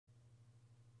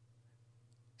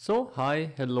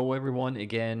Hi, hello everyone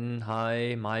again.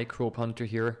 Hi, Microbehunter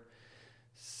here.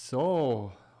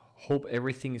 So, hope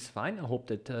everything is fine. I hope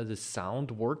that the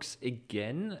sound works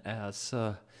again as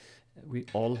we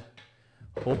all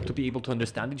hope to be able to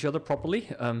understand each other properly.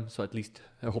 So at least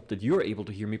I hope that you're able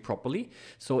to hear me properly.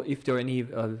 So if there are any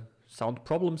sound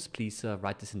problems, please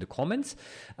write this in the comments.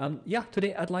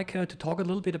 Today I'd like to talk a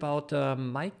little bit about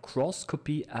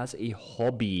microscopy as a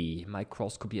hobby.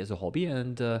 Microscopy as a hobby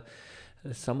and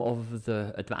some of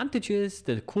the advantages,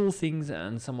 the cool things,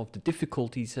 and some of the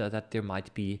difficulties that there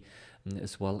might be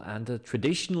as well. And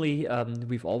traditionally,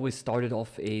 we've always started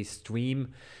off a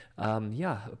stream,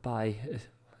 by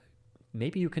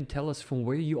maybe you can tell us from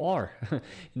where you are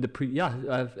in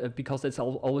the because it's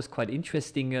always quite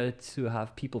interesting to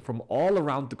have people from all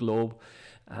around the globe.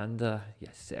 And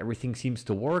yes, everything seems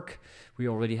to work. We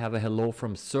already have a hello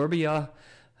from Serbia.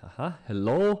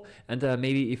 Hello. And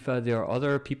maybe if there are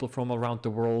other people from around the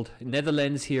world,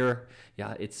 Netherlands here,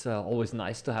 it's always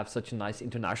nice to have such a nice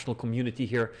international community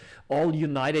here, all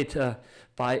united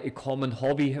by a common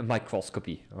hobby,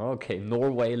 microscopy. Okay,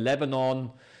 Norway,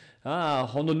 Lebanon,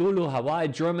 Honolulu, Hawaii,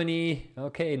 Germany,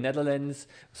 okay, Netherlands.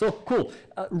 So cool,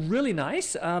 really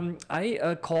nice.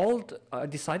 I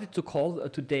decided to call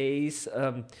today's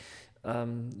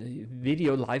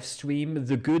video live stream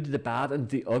the good, the bad, and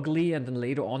the ugly, and then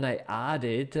later on I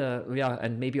added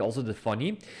and maybe also the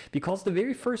funny, because the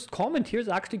very first comment here is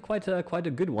actually quite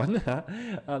a good one.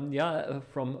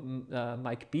 From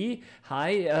Mike B.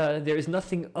 Hi, there is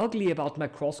nothing ugly about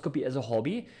microscopy as a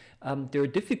hobby. There are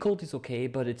difficulties, okay,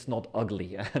 but it's not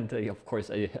ugly. And of course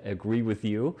I agree with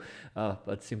you,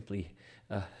 but simply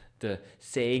the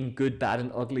saying good, bad,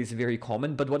 and ugly is very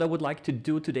common. But what I would like to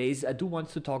do today is I do want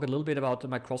to talk a little bit about the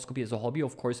microscopy as a hobby,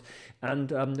 of course.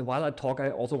 And while I talk, I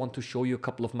also want to show you a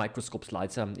couple of microscope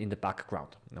slides in the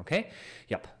background. Okay.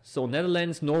 Yep. So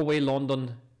Netherlands, Norway,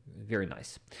 London. Very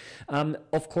nice.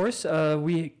 Of course,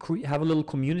 we have a little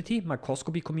community,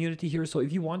 microscopy community here. So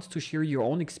if you want to share your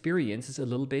own experiences a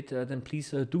little bit, then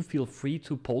please do feel free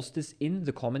to post this in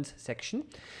the comments section.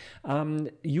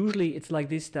 Usually it's like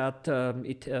this, that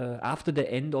after the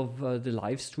end of the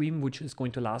live stream, which is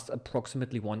going to last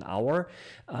approximately 1 hour,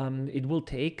 it will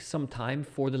take some time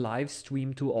for the live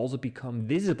stream to also become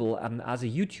visible as a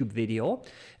YouTube video.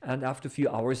 And after a few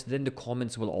hours, then the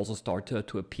comments will also start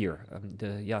to appear.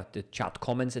 The chat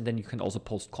comments, and then you can also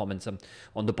post comments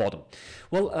on the bottom.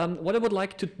 Well, what I would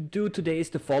like to do today is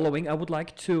the following. I would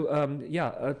like to,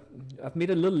 I've made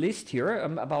a little list here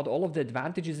about all of the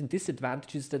advantages and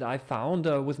disadvantages that I found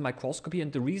with microscopy.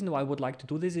 And the reason why I would like to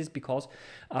do this is because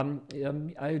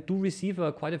I do receive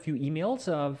quite a few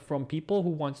emails from people who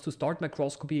want to start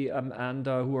microscopy and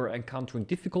who are encountering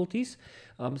difficulties.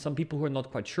 Some people who are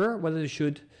not quite sure whether they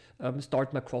should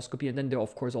start microscopy, and then there are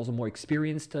of course also more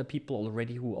experienced people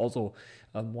already who also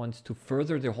want to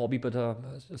further their hobby, but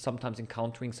sometimes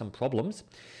encountering some problems.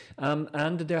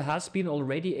 And there has been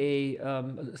already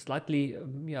a slightly,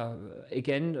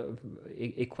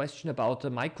 a question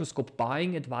about microscope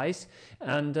buying advice.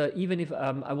 And even if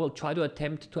I will try to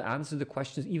attempt to answer the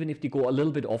questions, even if they go a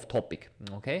little bit off topic.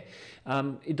 Okay,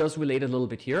 it does relate a little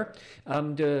bit here.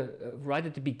 Right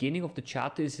at the beginning of the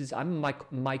chat, I'm a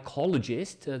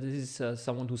mycologist. This is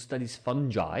someone who studies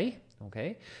fungi.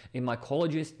 Okay, a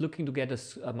mycologist looking to get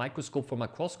a microscope for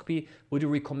microscopy. Would you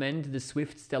recommend the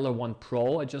Swift Stellar 1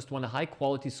 Pro? I just want a high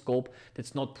quality scope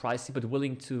that's not pricey, but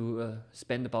willing to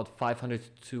spend about 500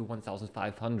 to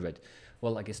 1,500.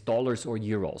 Well, I guess dollars or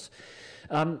euros.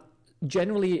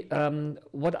 Generally,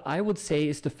 what I would say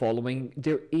is the following.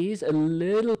 There is a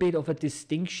little bit of a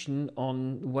distinction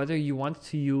on whether you want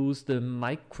to use the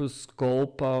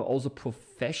microscope also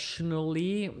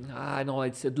professionally. I know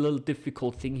it's a little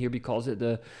difficult thing here because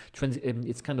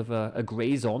it's kind of a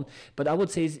gray zone. But I would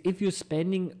say is if you're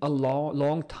spending a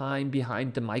long time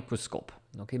behind the microscope,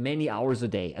 okay, many hours a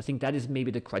day, I think that is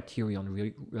maybe the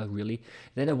criterion really.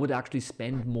 Then I would actually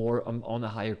spend more on a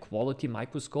higher quality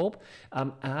microscope,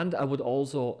 and I would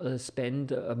also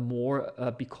spend more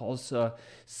because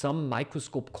some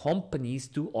microscope companies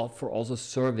do offer also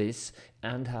service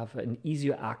and have an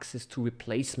easier access to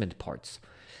replacement parts.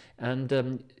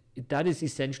 And that is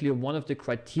essentially one of the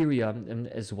criteria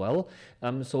as well.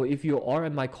 So if you are a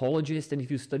mycologist and if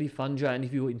you study fungi and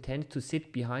if you intend to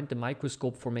sit behind the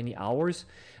microscope for many hours,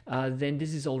 then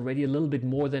this is already a little bit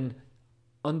more than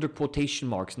under quotation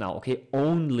marks now, okay,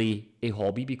 only a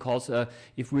hobby, because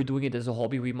if we're doing it as a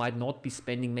hobby, we might not be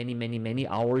spending many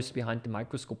hours behind the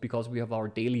microscope, because we have our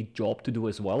daily job to do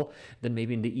as well. Then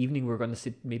maybe in the evening we're going to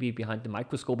sit maybe behind the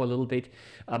microscope a little bit.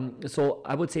 So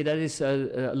I would say that is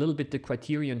a little bit the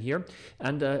criterion here.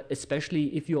 And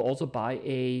especially if you also buy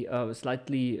a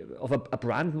slightly of a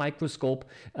brand microscope,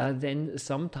 then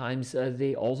sometimes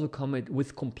they also come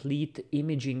with complete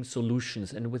imaging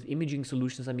solutions. And with imaging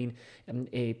solutions, I mean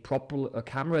a proper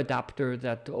camera adapter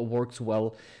that works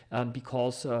well,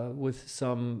 because with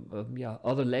some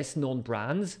other less known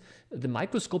brands, the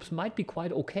microscopes might be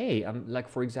quite okay. Like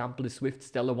for example, the Swift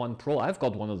Stellar 1 Pro, I've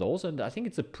got one of those, and I think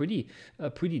it's a pretty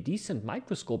decent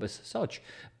microscope as such.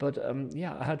 But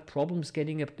I had problems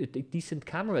getting a decent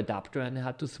camera adapter, and I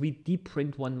had to 3D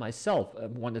print one myself,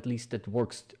 one at least that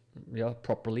works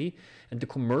properly. And the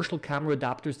commercial camera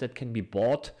adapters that can be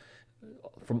bought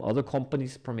from other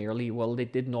companies primarily, well, they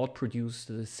did not produce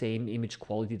the same image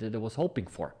quality that I was hoping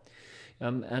for.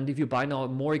 And if you buy now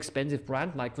more expensive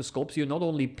brand microscopes, you're not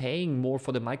only paying more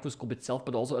for the microscope itself,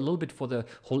 but also a little bit for the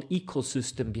whole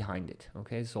ecosystem behind it.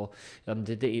 Okay, so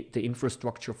the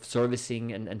infrastructure of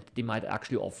servicing, and they might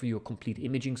actually offer you a complete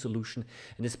imaging solution.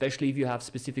 And especially if you have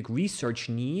specific research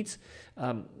needs,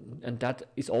 and that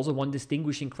is also one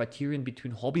distinguishing criterion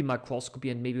between hobby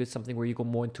microscopy and maybe it's something where you go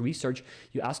more into research.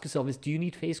 You ask yourself is, do you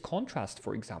need phase contrast,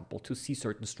 for example, to see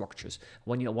certain structures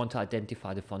when you want to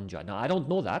identify the fungi? Now, I don't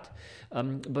know that.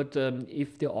 But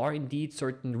if there are indeed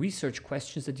certain research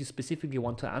questions that you specifically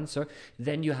want to answer,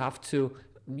 then you have to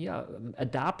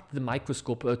adapt the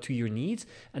microscope to your needs.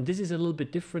 And this is a little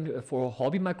bit different for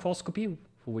hobby microscopy,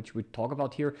 for which we talk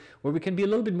about here, where we can be a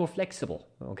little bit more flexible,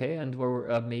 okay, and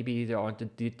where maybe there are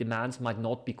the demands might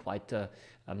not be quite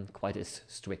as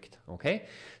strict, okay.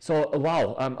 So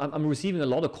wow, I'm receiving a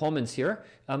lot of comments here.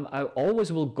 I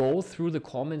always will go through the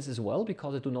comments as well,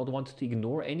 because I do not want to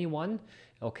ignore anyone.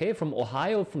 Okay, from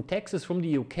Ohio, from Texas, from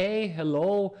the UK,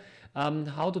 hello.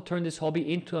 How to turn this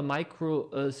hobby into a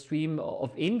micro stream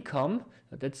of income.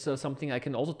 That's something I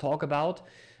can also talk about.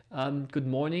 Good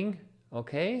morning.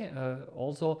 Okay,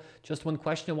 also just one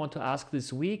question I want to ask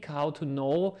this week: how to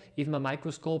know if my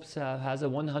microscope has a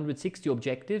 160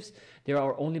 objectives? There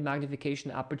are only magnification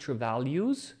aperture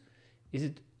values.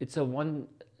 It's a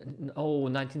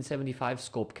 1975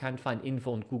 scope, can't find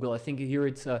info on Google. I think here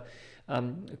it's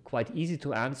quite easy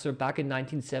to answer. Back in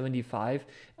 1975,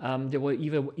 there were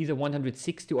either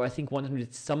 160 or I think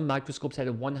 100. Some microscopes had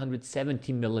a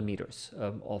 170 millimeters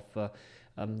of a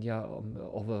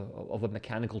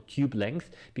mechanical tube length,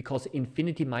 because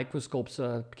infinity microscopes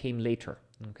came later.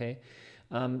 Okay.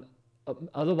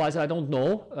 Otherwise, I don't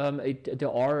know. It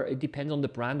depends on the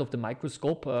brand of the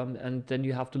microscope, and then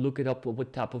you have to look it up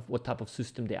what type of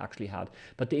system they actually had.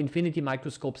 But the infinity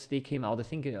microscopes, they came out, I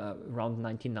think, around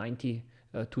 1990,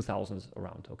 2000s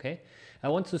around. Okay, I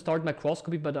want to start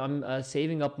microscopy, but I'm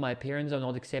saving up. My parents are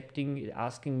not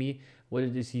asking me what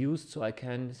it is used, so I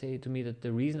can say to me that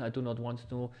the reason I do not want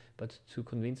to know, but to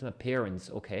convince my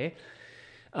parents. Okay.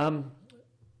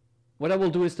 What I will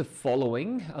do is the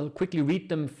following. I'll quickly read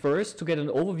them first to get an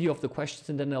overview of the questions,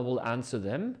 and then I will answer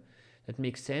them. That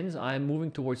makes sense. I'm moving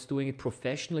towards doing it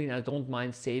professionally, and I don't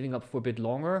mind saving up for a bit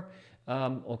longer.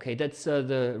 Okay, that's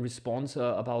the response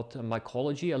about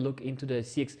mycology. I look into the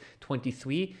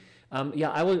CX23.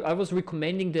 I was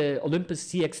recommending the Olympus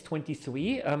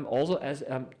CX23 also as,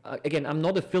 again, I'm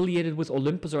not affiliated with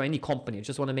Olympus or any company. I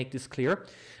just want to make this clear.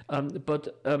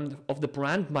 But of the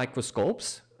brand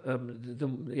microscopes,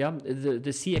 the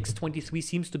CX23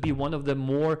 seems to be one of the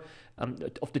more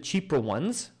of the cheaper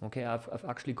ones. Okay, I've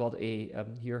actually got a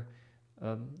here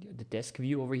the desk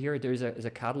view over here. There's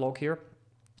a catalog here.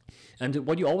 And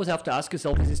what you always have to ask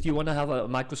yourself is do you want to have a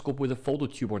microscope with a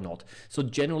phototube or not? So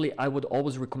generally, I would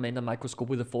always recommend a microscope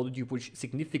with a phototube, which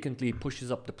significantly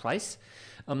pushes up the price.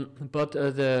 But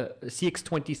the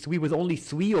CX23 with only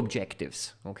 3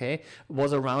 objectives, okay,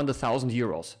 was around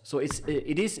 €1,000. So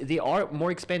they are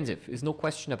more expensive. There's no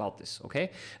question about this, okay?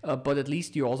 But at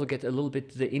least you also get a little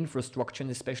bit the infrastructure,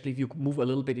 and especially if you move a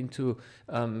little bit into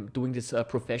doing this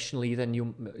professionally, then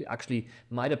you actually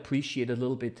might appreciate a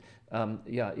little bit.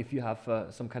 If you have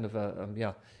some kind of a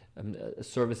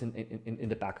service in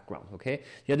the background, okay?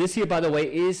 Yeah, this here, by the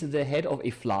way, is the head of a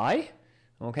fly,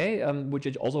 okay, which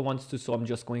it also wants to, so I'm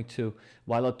just going to,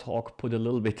 while I talk, put a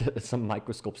little bit some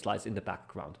microscope slides in the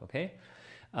background, okay?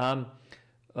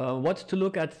 What to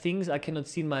look at things I cannot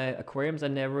see in my aquariums. I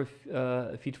never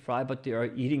feed fry, but they are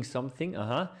eating something.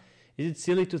 Is it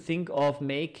silly to think of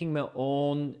making my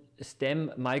own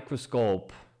STEM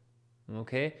microscope?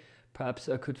 Okay. Perhaps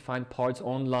I could find parts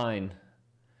online.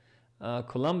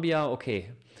 Colombia, okay.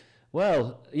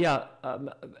 Well, yeah.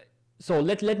 So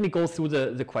let me go through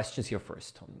the questions here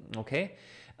first, okay?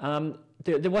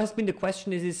 There has been the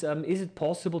question: is it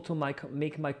possible to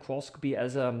make microscopy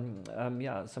as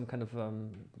yeah, some kind of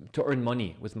to earn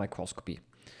money with microscopy?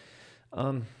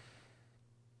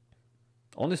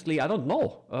 Honestly, I don't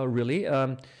know really.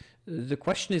 The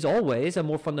question is always a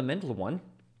more fundamental one: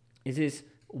 is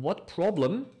what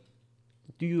problem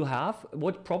do you have?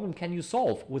 What problem can you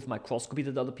solve with microscopy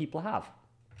that other people have?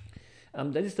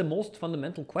 That is the most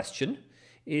fundamental question.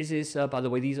 By the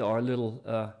way, these are little,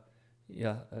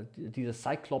 these are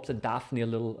Cyclops and Daphne, a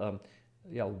little,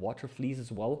 water fleas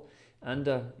as well. And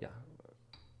yeah,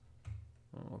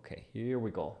 okay, here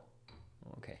we go.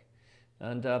 Okay,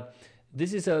 and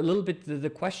this is a little bit the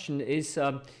question is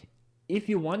if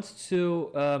you want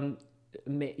to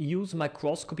use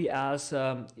microscopy as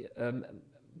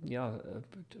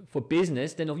for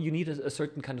business, then you need a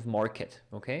certain kind of market.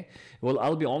 Okay, well,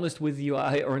 I'll be honest with you,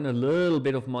 I earn a little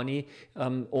bit of money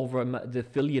over the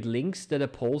affiliate links that I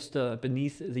post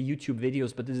beneath the YouTube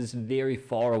videos, but this is very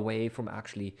far away from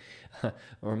actually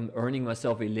earning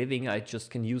myself a living. I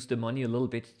just can use the money a little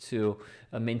bit to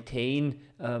maintain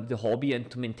the hobby and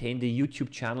to maintain the YouTube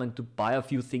channel and to buy a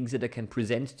few things that I can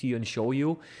present to you and show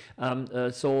you.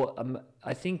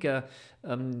 I think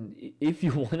if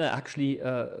you want to actually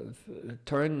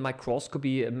turn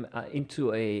microscopy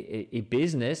into a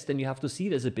business, then you have to see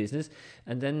it as a business.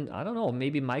 And then, I don't know,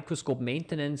 maybe microscope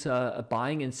maintenance,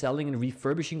 buying and selling and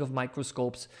refurbishing of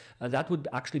microscopes, that would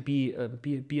actually be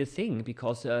a thing,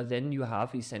 because then you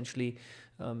have essentially,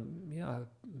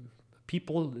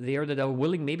 people there that are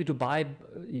willing maybe to buy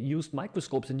used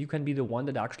microscopes, and you can be the one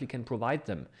that actually can provide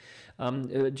them.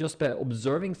 Just by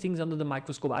observing things under the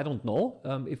microscope, I don't know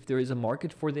if there is a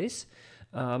market for this.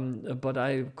 But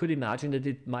I could imagine that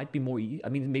it might be more, I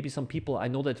mean, maybe some people, I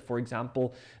know that, for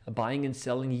example, buying and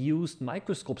selling used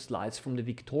microscope slides from the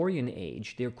Victorian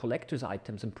age, they're collector's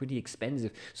items and pretty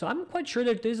expensive. So I'm quite sure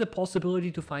that there's a possibility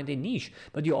to find a niche,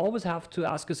 but you always have to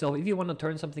ask yourself, if you want to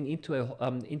turn something into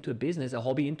a business, a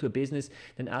hobby into a business,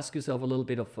 then ask yourself a little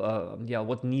bit of,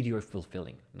 what need you're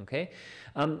fulfilling, okay?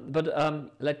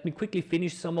 Let me quickly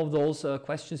finish some of those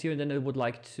questions here, and then I would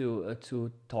like to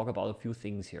talk about a few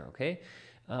things here, okay?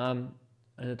 And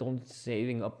I don't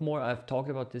saving up more. I've talked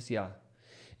about this. Yeah,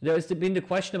 there's been the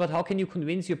question about how can you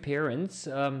convince your parents.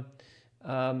 Where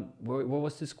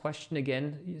was this question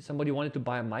again? Somebody wanted to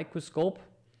buy a microscope,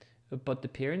 but the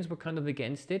parents were kind of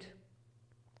against it.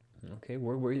 Okay,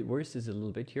 where is this a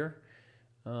little bit here?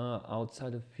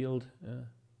 Outside of field.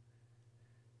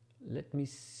 Let me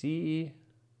see.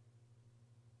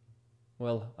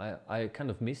 Well, I kind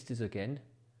of missed this again.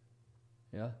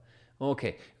 Yeah.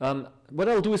 Okay, what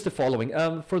I'll do is the following.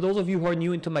 For those of you who are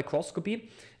new into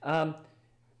microscopy,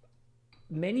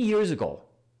 many years ago,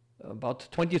 about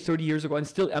 20 or 30 years ago,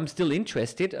 I'm still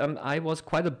interested. I was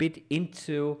quite a bit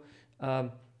into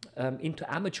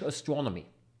amateur astronomy.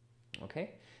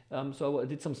 Okay, so I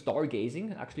did some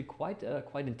stargazing, actually quite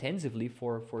intensively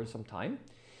for some time.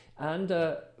 And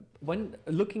when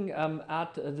looking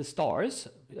at the stars,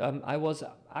 I was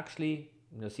actually,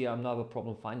 see, I'm not have a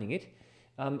problem finding it.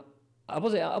 I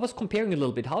was comparing a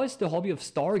little bit. How is the hobby of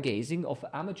stargazing, of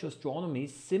amateur astronomy,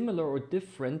 similar or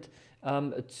different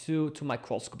to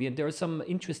microscopy? And there are some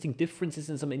interesting differences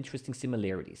and some interesting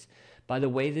similarities. By the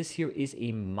way, this here is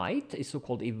a mite, a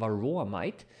so-called a varroa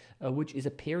mite, which is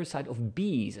a parasite of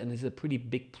bees and is a pretty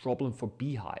big problem for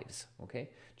beehives. Okay,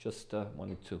 just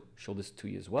wanted to show this to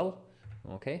you as well.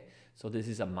 Okay, so this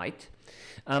is a mite,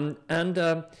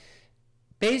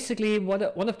 basically, one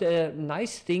of the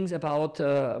nice things about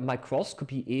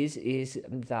microscopy is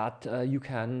that you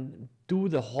can do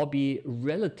the hobby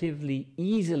relatively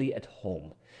easily at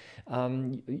home.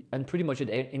 And pretty much at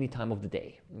any time of the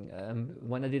day.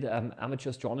 When I did amateur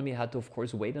astronomy, I had to, of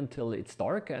course, wait until it's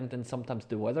dark, and then sometimes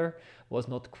the weather was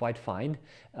not quite fine.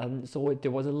 So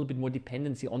there was a little bit more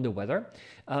dependency on the weather.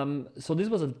 So this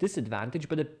was a disadvantage,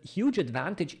 but a huge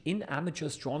advantage in amateur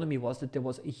astronomy was that there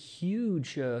was a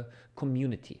huge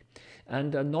community.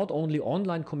 And not only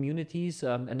online communities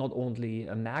and not only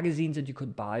magazines that you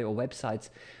could buy or websites,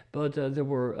 but there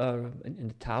were, in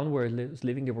the town where I was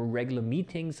living, there were regular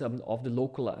meetings of the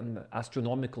local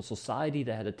astronomical society.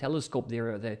 They had a telescope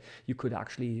there. You could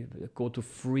actually go to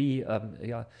free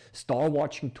star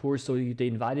watching tours. So they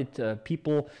invited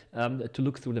people to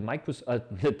look through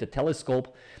the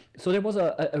telescope. So there was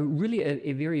really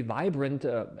a very vibrant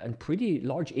and pretty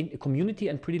large community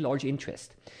and pretty large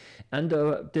interest. And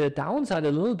the downside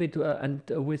a little bit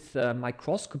with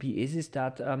microscopy is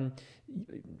that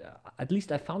at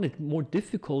least I found it more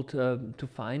difficult to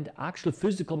find actual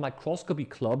physical microscopy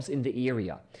clubs in the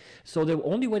area. So the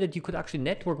only way that you could actually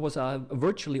network was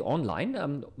virtually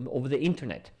online over the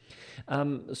internet.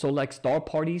 So like star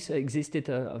parties existed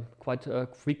quite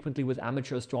frequently with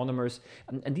amateur astronomers,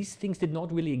 and these things did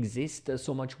not really exist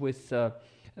so much with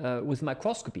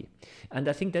microscopy. And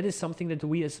I think that is something that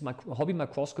we as hobby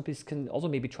microscopists can also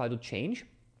maybe try to change.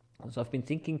 So I've been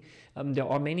thinking there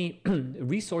are many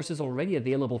resources already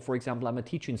available. For example, I'm a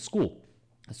teacher in school.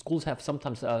 Schools have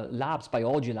sometimes labs,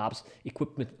 biology labs,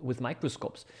 equipped with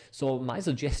microscopes. So my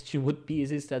suggestion would be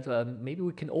is that maybe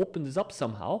we can open this up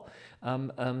somehow,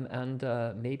 and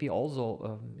maybe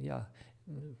also,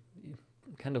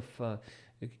 kind of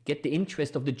get the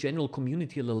interest of the general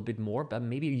community a little bit more, but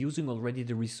maybe using already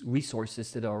the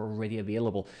resources that are already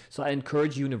available. So I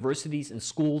encourage universities and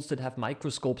schools that have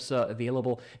microscopes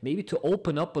available, maybe to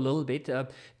open up a little bit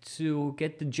to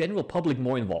get the general public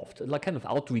more involved, like kind of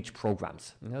outreach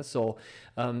programs. So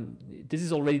this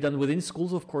is already done within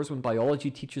schools, of course, when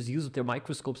biology teachers use their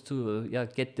microscopes to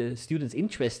get the students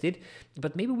interested,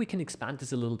 but maybe we can expand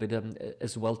this a little bit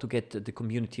as well to get the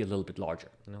community a little bit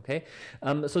larger. Okay,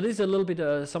 so this is a little bit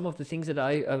some of the things that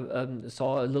I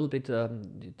saw a little bit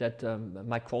that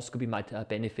microscopy might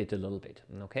benefit a little bit.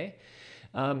 Okay.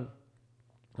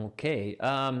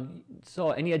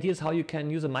 So any ideas how you can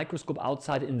use a microscope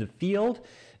outside in the field?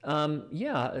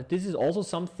 Yeah, this is also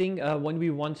something when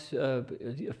we want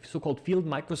so-called field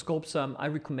microscopes. I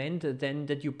recommend then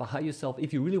that you buy yourself,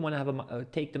 if you really want to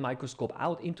have take the microscope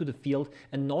out into the field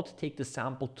and not take the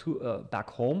sample to back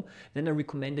home, then I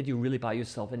recommend that you really buy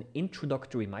yourself an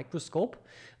introductory microscope.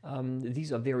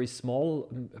 These are very small,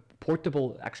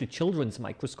 portable, actually children's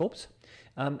microscopes.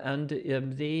 And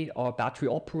they are battery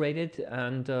operated,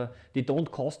 and they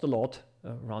don't cost a lot,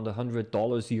 around $100,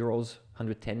 euros,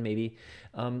 110 maybe,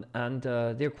 and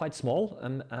they're quite small,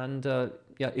 and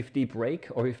yeah, if they break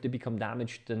or if they become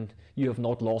damaged, then you have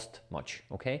not lost much.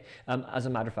 Okay. As a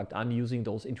matter of fact, I'm using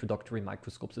those introductory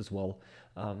microscopes as well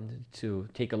to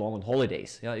take along on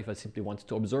holidays. Yeah, if I simply want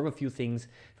to observe a few things,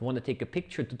 if I want to take a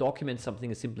picture to document something,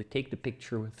 I simply take the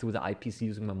picture through the eyepiece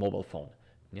using my mobile phone.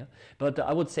 Yeah, but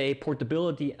I would say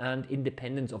portability and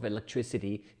independence of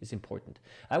electricity is important.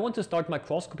 I want to start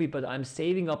microscopy, but I'm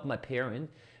saving up my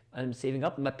parents.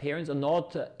 My parents are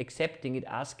not accepting it,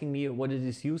 asking me what it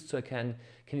is used. So can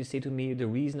you say to me the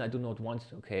reason I do not want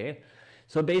it? Okay,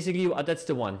 so basically that's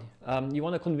the one. You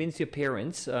want to convince your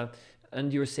parents,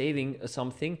 and you're saving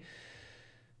something.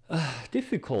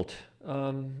 Difficult.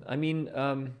 I mean.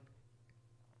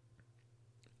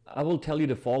 I will tell you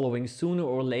the following: sooner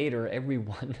or later,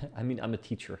 everyone, I mean, I'm a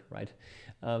teacher, right?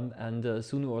 And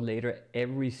sooner or later,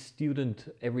 every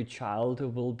student, every child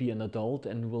will be an adult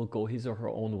and will go his or her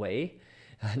own way.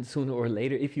 And sooner or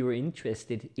later, if you're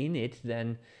interested in it,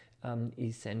 then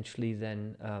essentially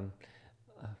then,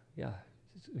 yeah,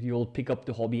 you'll pick up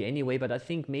the hobby anyway. But I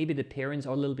think maybe the parents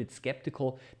are a little bit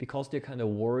skeptical because they're kind of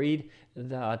worried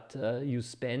that you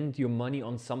spend your money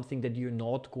on something that you're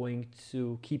not going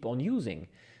to keep on using.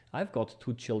 I've got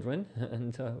 2 children,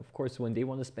 and of course, when they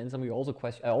want to spend something, I also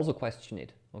question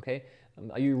it. Okay,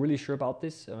 are you really sure about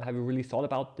this? Have you really thought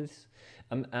about this?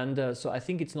 So I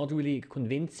think it's not really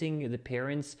convincing the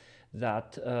parents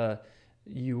that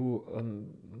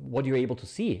what you're able to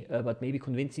see, but maybe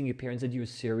convincing your parents that you're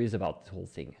serious about the whole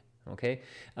thing. Okay,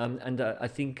 and I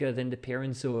think then the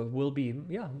parents will be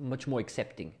much more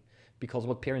accepting. Because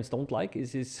what parents don't like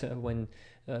is when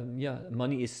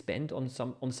money is spent on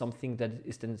something that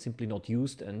is then simply not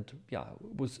used and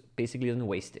was basically then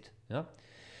wasted. Yeah.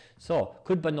 So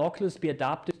could binoculars be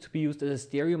adapted to be used as a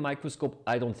stereo microscope?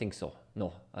 I don't think so.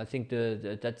 No, I think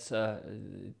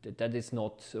that is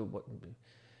not what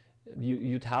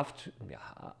you'd have to.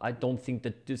 I don't think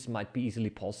that this might be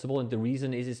easily possible, and the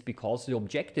reason is because the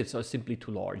objectives are simply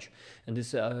too large, and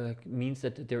this means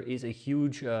that there is a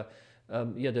huge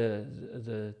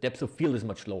the depth of field is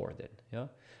much lower then. Yeah,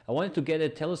 I wanted to get a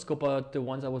telescope, but the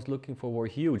ones I was looking for were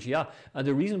huge. Yeah, and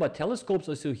the reason why telescopes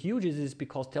are so huge is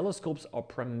because telescopes are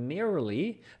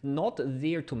primarily not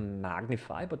there to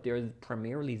magnify, but they're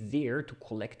primarily there to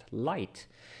collect light.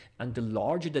 And the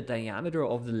larger the diameter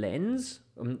of the lens,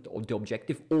 of the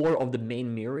objective, or of the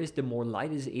main mirror is, the more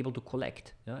light it is able to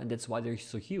collect. Yeah? And that's why they're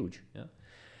so huge.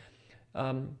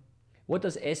 Yeah? What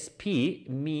does SP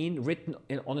mean written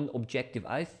on an objective?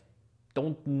 I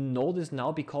don't know this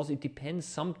now because it depends.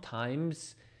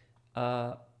 Sometimes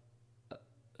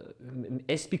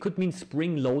SP could mean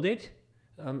spring-loaded.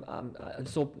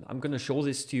 So I'm going to show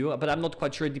this to you, but I'm not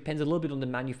quite sure. It depends a little bit on the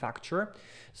manufacturer.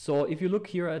 So if you look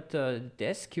here at the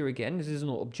desk here again, this is an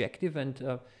objective,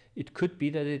 and it could be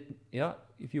that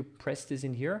if you press this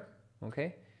in here,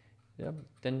 okay,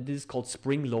 then this is called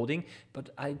spring loading.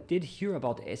 But I did hear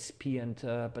about SP,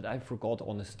 but I forgot,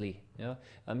 honestly.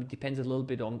 It depends a little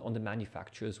bit on the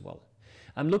manufacturer as well.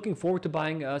 I'm looking forward to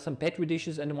buying some Petri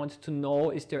dishes, and I wanted to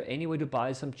know, is there any way to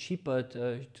buy some cheaper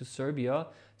to Serbia?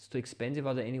 It's too expensive.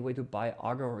 Are there any way to buy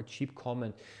agar or cheap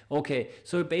common? Okay,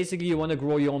 so basically you want to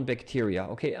grow your own bacteria.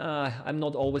 Okay, I'm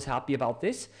not always happy about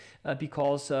this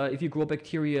because if you grow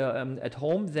bacteria at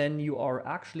home, then you are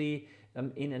actually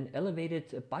in an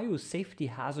elevated biosafety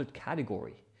hazard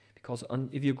category. Because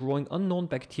if you're growing unknown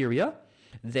bacteria,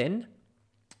 then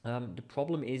the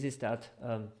problem is that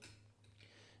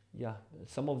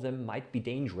some of them might be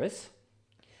dangerous,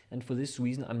 and for this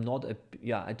reason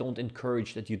I don't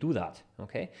encourage that you do that.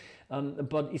 Okay,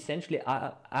 but essentially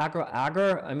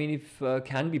agar, I mean, if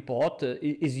can be bought,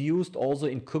 is used also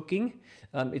in cooking.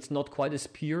 It's not quite as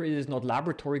pure, it is not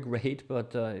laboratory grade,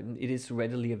 but it is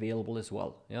readily available as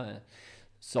well.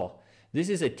 So this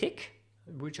is a tick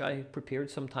which I prepared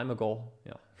some time ago.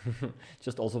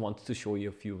 Just also wanted to show you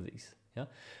a few of these.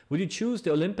 Would you choose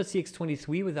the Olympus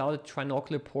CX23 without a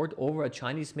trinocular port over a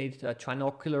Chinese-made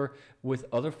trinocular with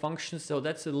other functions? So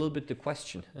that's a little bit the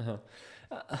question.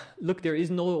 Look, there is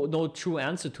no true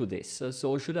answer to this.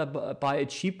 So should I buy a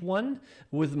cheap one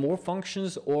with more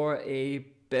functions or a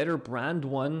better brand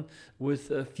one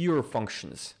with fewer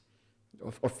functions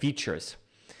or features?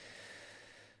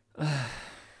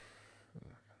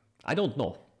 I don't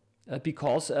know.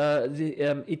 Because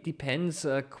it depends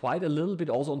quite a little bit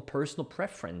also on personal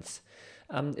preference,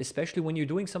 especially when you're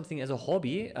doing something as a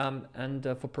hobby and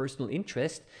for personal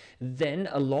interest. Then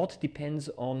a lot depends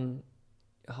on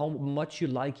how much you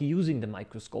like using the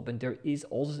microscope, and there is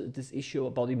also this issue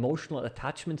about emotional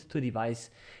attachment to a device.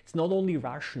 It's not only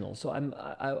rational, so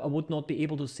I would not be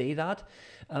able to say that.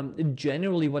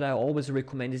 Generally, what I always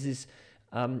recommend is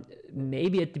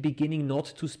maybe at the beginning not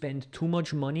to spend too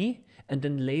much money, and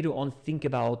then later on think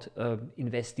about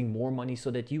investing more money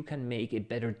so that you can make a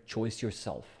better choice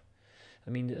yourself. I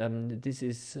mean,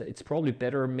 it's probably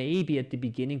better maybe at the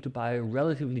beginning to buy a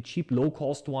relatively cheap,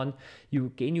 low-cost one.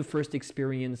 You gain your first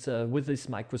experience with this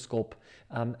microscope,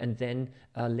 and then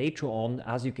later on,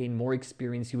 as you gain more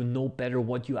experience, you will know better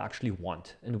what you actually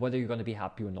want and whether you're going to be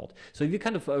happy or not. So if you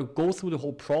kind of go through the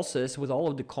whole process with all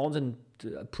of the cons and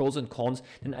pros and cons,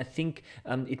 then I think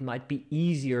it might be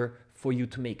easier for you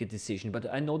to make a decision.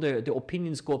 But I know the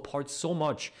opinions go apart so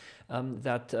much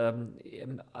that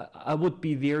I would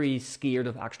be very scared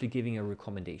of actually giving a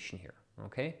recommendation here.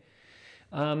 Okay,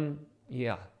 I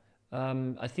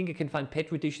think I can find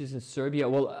Petri dishes in Serbia.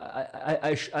 Well,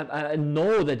 I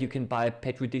know that you can buy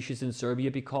Petri dishes in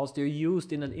Serbia because they're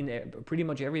used in pretty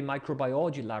much every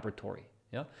microbiology laboratory.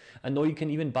 I know you can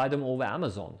even buy them over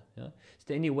Amazon. Is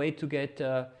there any way to get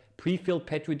pre-filled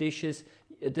Petri dishes?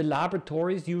 The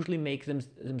laboratories usually make them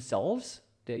themselves.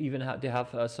 They even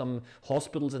have some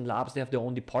hospitals and labs. They have their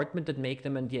own department that make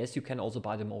them, and yes, you can also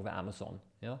buy them over Amazon.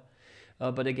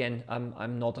 But again,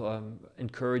 I'm not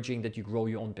encouraging that you grow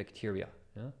your own bacteria.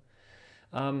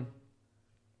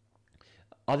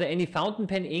 Are there any fountain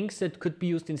pen inks that could be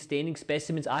used in staining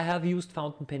specimens? I have used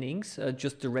fountain pen inks,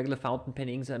 just the regular fountain pen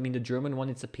inks. I mean, the German one,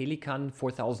 it's a Pelikan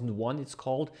 4001, it's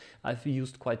called. I've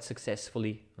used quite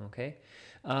successfully. Okay.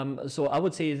 So I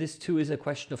would say this too is a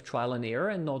question of trial and error,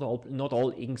 and not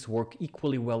all inks work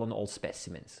equally well on all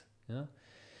specimens.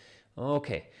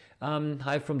 Okay.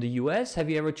 Hi from the US.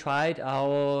 Have you ever tried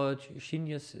our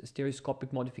genius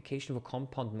stereoscopic modification for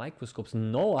compound microscopes?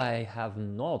 No, I have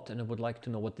not, and I would like to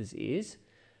know what this is.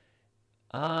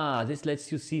 This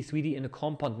lets you see 3D in a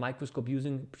compound microscope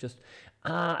using just...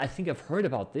 I think I've heard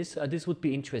about this. This would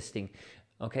be interesting.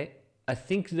 Okay. I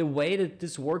think the way that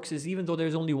this works is, even though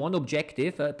there's only one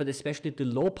objective, but especially at the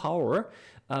low power,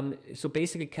 so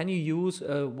basically can you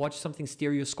watch something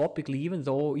stereoscopically even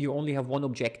though you only have one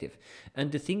objective?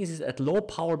 And the thing is at low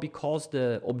power, because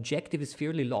the objective is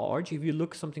fairly large, if you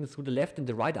look something through the left and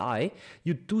the right eye,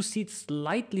 you do see it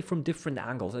slightly from different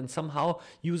angles, and somehow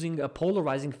using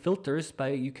polarizing filters,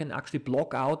 you can actually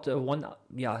block out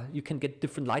you can get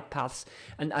different light paths.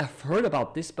 And I've heard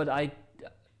about this, but I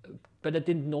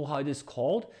didn't know how it is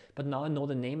called, but now I know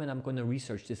the name, and I'm going to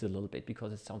research this a little bit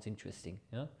because it sounds interesting.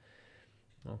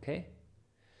 Okay.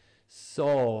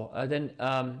 So then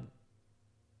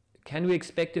can we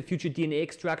expect a future DNA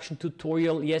extraction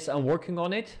tutorial? Yes, I'm working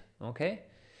on it. Okay.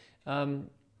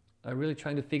 I'm really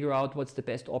trying to figure out what's the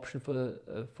best option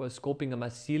for scoping a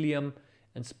mycelium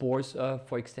and spores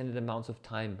for extended amounts of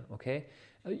time. Okay.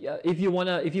 Yeah, if you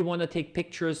wanna take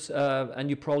pictures and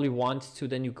you probably want to,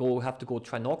 then you have to go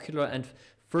trinocular, and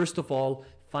first of all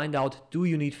find out, do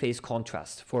you need phase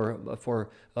contrast for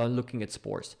looking at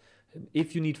spores.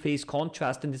 If you need phase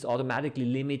contrast, then this automatically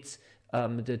limits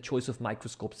the choice of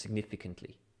microscope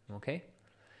significantly. Okay,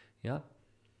 yeah.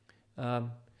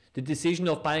 The decision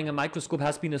of buying a microscope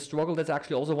has been a struggle. That's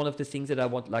actually also one of the things that I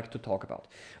would like to talk about.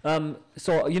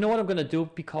 So you know what I'm going to do,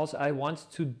 because I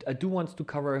do want to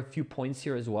cover a few points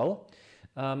here as well.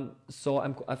 So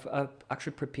I've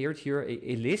actually prepared here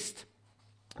a list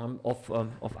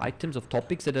of items, of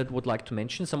topics that I would like to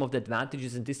mention, some of the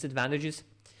advantages and disadvantages,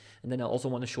 and then I also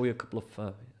want to show you a couple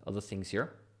of other things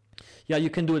here. Yeah, you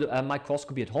can do a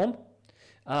microscopy at home.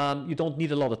 You don't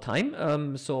need a lot of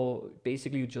time, so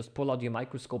basically you just pull out your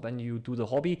microscope and you do the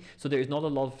hobby. So there is not a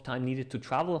lot of time needed to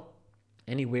travel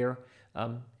anywhere.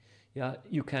 Yeah,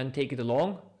 you can take it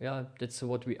along. Yeah, that's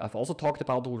what I've also talked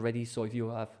about already. So if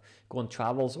you go on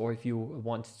travels, or if you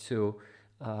want to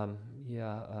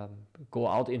go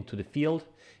out into the field,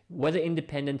 weather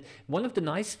independent. One of the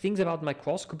nice things about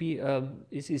microscopy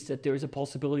is that there is a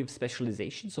possibility of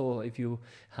specialization. So if you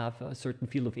have a certain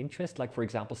field of interest, like for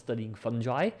example studying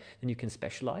fungi, then you can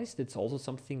specialize. That's also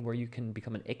something where you can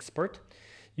become an expert.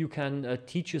 You can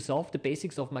teach yourself the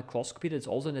basics of microscopy. That's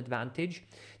also an advantage.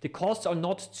 The costs are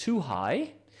not too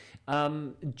high.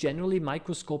 Generally,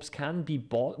 microscopes can be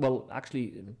bought, well,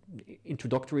 actually,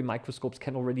 introductory microscopes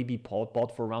can already be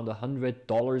bought for around $100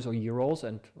 or euros,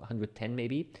 and 110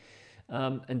 maybe.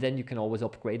 And then you can always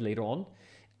upgrade later on.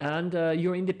 And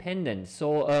you're independent.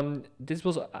 So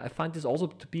I find this also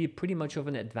to be pretty much of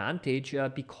an advantage,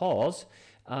 because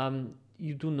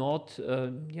you do not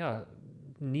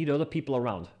need other people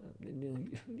around.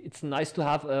 It's nice to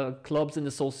have clubs and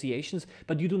associations,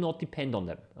 but you do not depend on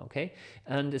them, okay?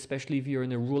 And especially if you're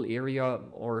in a rural area,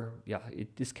 or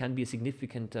this can be a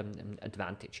significant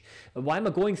advantage. Why am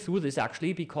I going through this?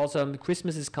 Actually, because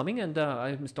Christmas is coming, and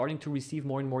I'm starting to receive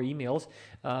more and more emails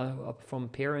from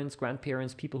parents,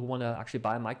 grandparents, people who want to actually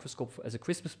buy a microscope as a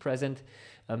Christmas present,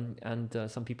 and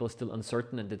some people are still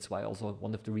uncertain, and that's why also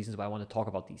one of the reasons why I want to talk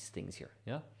about these things here.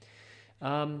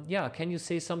 Can you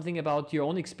say something about your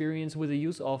own experience with the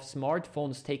use of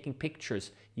smartphones taking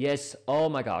pictures? Yes. Oh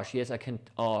my gosh. Yes, I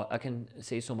can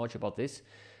say so much about this.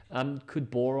 Could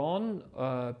boron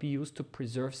be used to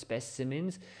preserve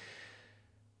specimens?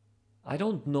 I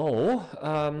don't know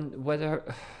whether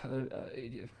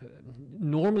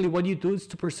normally what you do is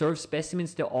to preserve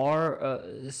specimens. There are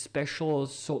special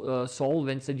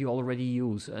solvents that you already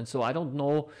use, and so I don't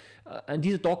know. And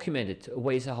these are documented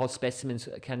ways how specimens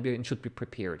can be and should be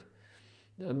prepared.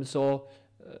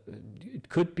 It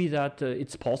could be that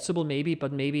it's possible, maybe,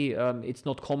 but maybe it's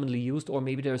not commonly used, or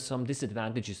maybe there are some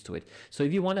disadvantages to it. So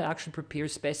if you want to actually prepare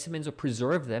specimens or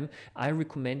preserve them, I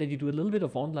recommend that you do a little bit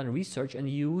of online research and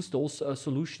use those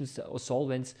solutions or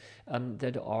solvents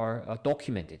that are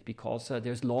documented, because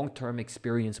there's long-term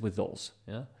experience with those.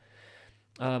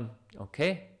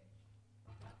 Okay.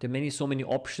 There are so many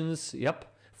options. Yep.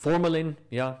 Formalin.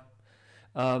 Yeah.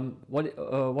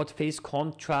 What phase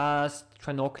contrast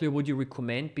trinocular would you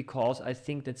recommend? Because I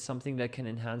think that's something that can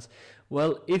enhance.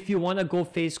 Well, if you want to go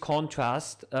phase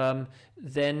contrast,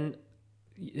 then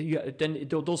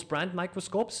those brand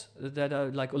microscopes that are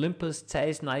like Olympus,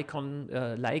 Zeiss, Nikon,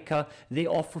 Leica, they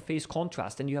offer phase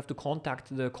contrast, and you have to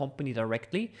contact the company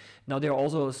directly. Now there are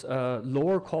also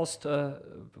lower cost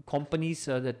companies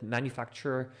that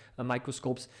manufacture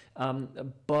microscopes,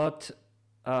 but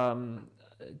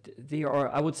they are,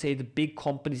 I would say, the big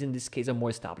companies in this case are more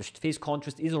established. Phase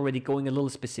contrast is already going a little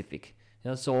specific.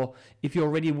 So if you're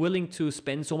already willing to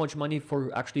spend so much money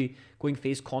for actually going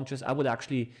phase contrast, I would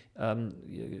actually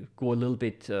go a little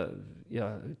bit to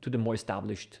the more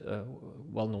established,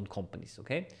 well-known companies.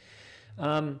 Okay.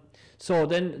 So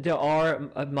then there are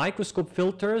microscope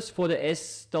filters for the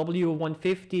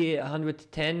SW150,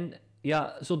 110.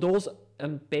 Yeah. So those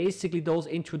basically those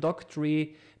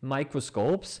introductory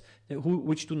microscopes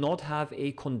which do not have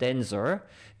a condenser,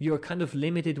 you're kind of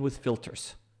limited with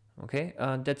filters. Okay,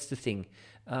 that's the thing.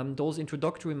 Those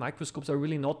introductory microscopes are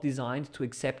really not designed to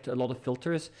accept a lot of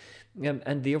filters,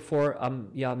 and therefore,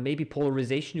 maybe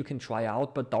polarization you can try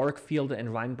out, but dark field and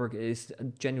Reinberg is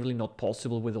generally not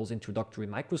possible with those introductory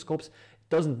microscopes.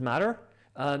 Doesn't matter.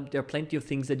 There are plenty of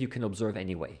things that you can observe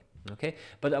anyway. Okay,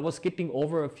 but I was skipping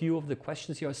over a few of the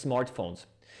questions here. Smartphones.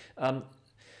 And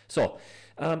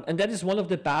that is one of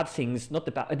the bad things, not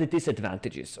the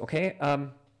disadvantages. Okay.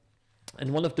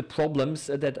 And one of the problems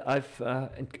that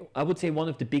I would say one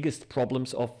of the biggest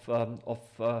problems of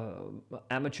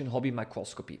amateur and hobby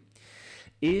microscopy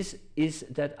is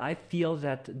that I feel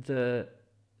that the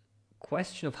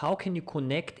question of how can you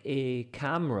connect a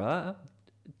camera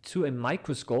to a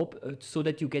microscope so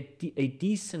that you get a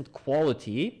decent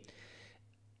quality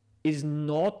is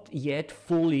not yet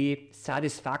fully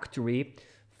satisfactory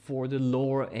for the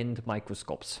lower end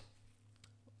microscopes.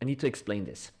 I need to explain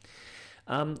this.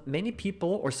 Many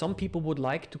people, or some people, would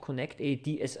like to connect a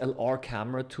DSLR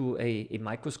camera to a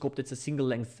microscope that's a single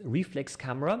length reflex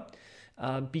camera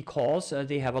because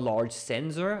they have a large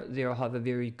sensor, they have a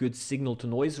very good signal to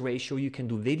noise ratio, you can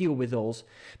do video with those,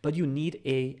 but you need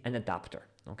an adapter,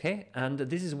 okay? And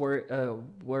this is where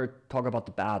we're talking about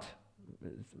the bad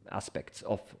aspects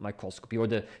of microscopy, or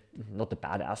not the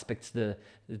bad aspects, the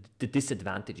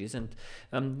disadvantages. And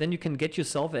then you can get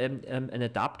yourself an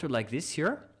adapter like this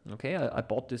here. Okay, I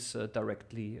bought this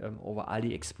directly over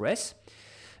AliExpress,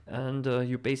 and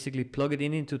you basically plug it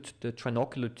into the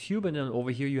trinocular tube, and then over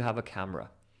here you have a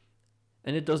camera,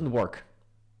 and it doesn't work.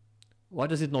 Why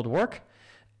does it not work?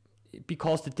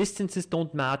 Because the distances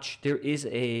don't match. There is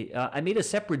I made a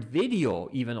separate video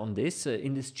even on this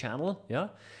in this channel. Yeah.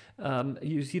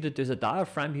 You see that there's a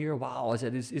diaphragm here. Wow, I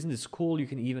said, isn't this cool? You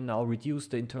can even now reduce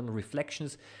the internal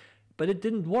reflections, but it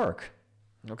didn't work.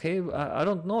 Okay, I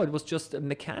don't know. It was just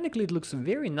mechanically, it looks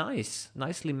very nice,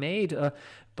 nicely made,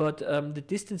 but the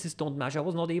distances don't match. I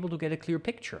was not able to get a clear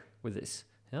picture with this.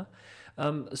 Yeah.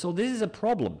 So this is a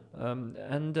problem,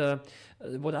 and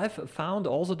what I've found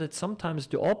also that sometimes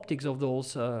the optics of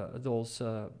those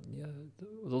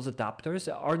adapters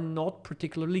are not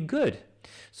particularly good.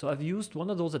 So I've used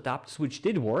one of those adapters which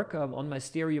did work on my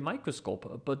stereo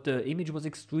microscope, but the image was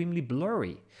extremely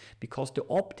blurry because the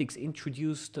optics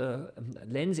introduced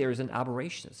lens errors and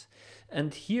aberrations.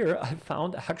 And here I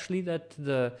found actually that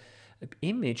the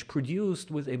image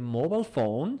produced with a mobile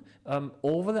phone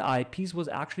over the eyepiece was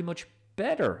actually much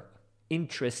better,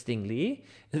 interestingly,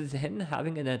 than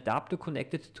having an adapter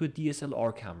connected to a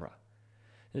DSLR camera.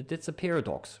 That's a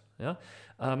paradox. Yeah.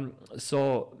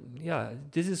 So yeah,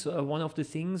 this is one of the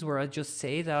things where I just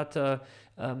say that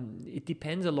it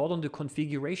depends a lot on the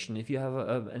configuration. If you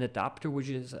have an adapter which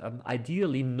is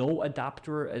ideally no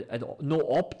adapter at all, no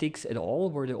optics at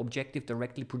all, where the objective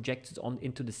directly projects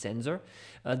into the sensor,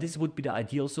 this would be the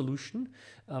ideal solution.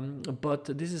 But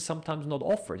this is sometimes not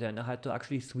offered, and I had to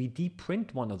actually 3D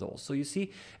print one of those. So you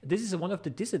see, this is one of the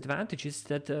disadvantages,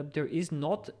 that there is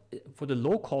not, for the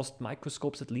low-cost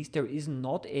microscopes at least, there is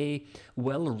not a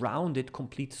well-rounded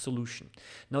complete solution.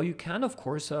 Now you can of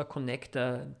course connect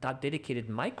that dedicated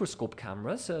microscope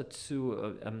cameras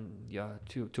to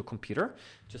a computer.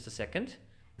 Just a second.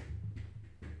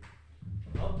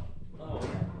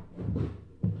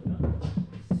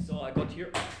 So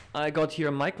I got here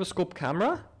a microscope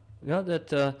camera. Yeah,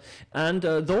 and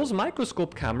those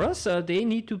microscope cameras, they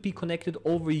need to be connected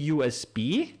over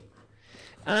USB.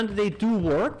 And they do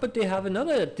work, but they have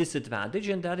another disadvantage,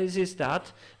 and that is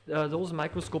that those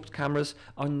microscope cameras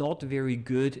are not very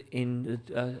good in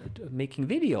making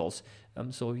videos.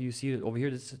 So you see over here,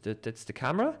 that's the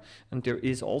camera, and there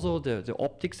is also the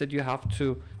optics that you have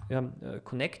to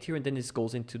connect here, and then this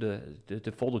goes into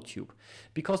the photo tube.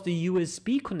 Because the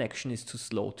USB connection is too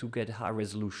slow to get high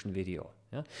resolution video.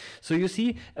 Yeah. So you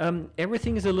see,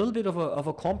 everything is a little bit of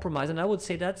a compromise, and I would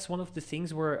say that's one of the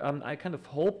things where I kind of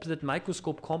hope that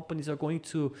microscope companies are going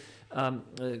to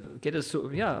get a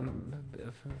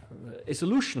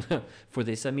solution for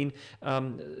this. I mean,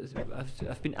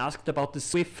 I've been asked about the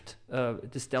Swift, the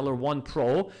Stellar 1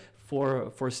 Pro,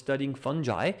 for studying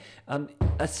fungi.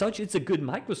 As such, it's a good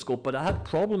microscope, but I had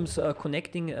problems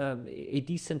connecting a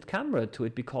decent camera to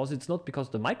it, because it's not because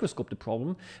of the microscope the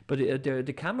problem, but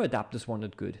the camera adapters were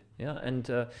not good. Yeah, and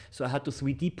so I had to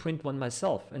 3D print one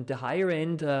myself. And the higher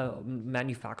end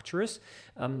manufacturers,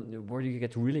 where you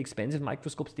get really expensive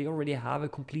microscopes, they already have a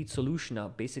complete solution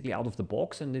now, basically out of the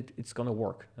box, and it's going to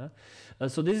work.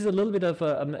 So this is a little bit of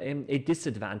a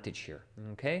disadvantage here.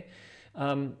 Okay.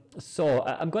 So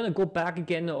I'm going to go back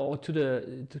again to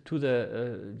the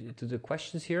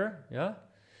questions here. Yeah.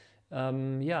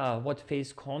 What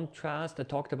phase contrast? I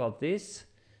talked about this.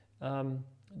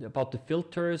 About the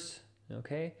filters.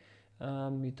 Okay.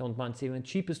 You don't mind saving the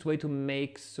cheapest way to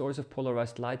make source of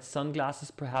polarized light,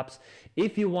 sunglasses perhaps.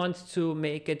 If you want to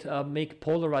make it make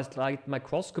polarized light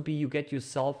microscopy, you get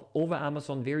yourself over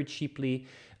Amazon very cheaply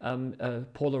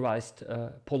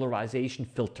polarization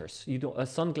filters.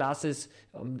 Sunglasses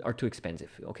are too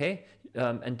expensive, okay,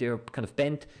 and they're kind of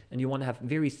bent, and you want to have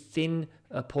very thin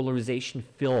polarization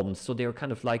films, so they're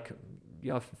kind of like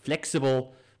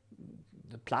flexible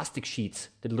plastic sheets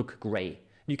that look gray.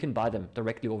 You can buy them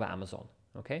directly over Amazon.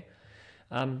 Okay.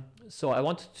 So I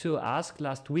wanted to ask,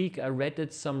 last week I read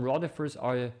that some rotifers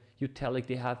are euteric,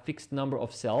 they have fixed number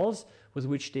of cells with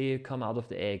which they come out of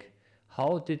the egg.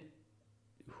 How did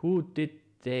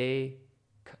they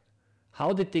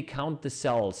count the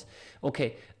cells?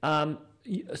 Okay,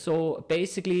 so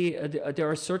basically there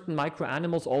are certain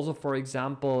microanimals also, for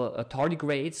example,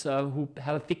 tardigrades who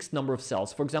have a fixed number of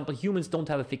cells. For example, humans don't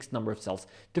have a fixed number of cells.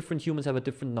 Different humans have a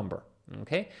different number,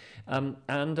 okay?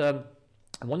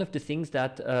 One of the things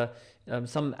that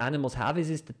some animals have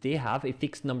is that they have a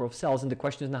fixed number of cells, and the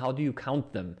question is now, how do you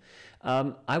count them?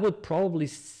 I would probably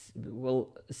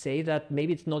say that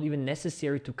maybe it's not even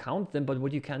necessary to count them, but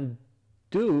what you can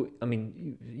do, I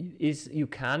mean, is you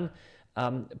can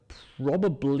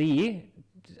probably,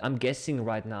 I'm guessing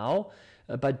right now,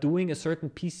 by doing a certain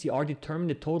PCR, determine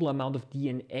the total amount of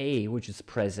DNA which is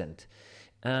present.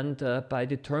 And by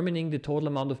determining the total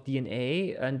amount of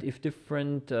DNA, and if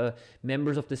different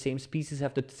members of the same species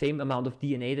have the same amount of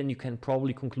DNA, then you can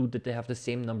probably conclude that they have the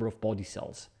same number of body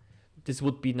cells. This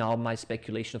would be now my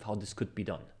speculation of how this could be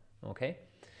done. Okay.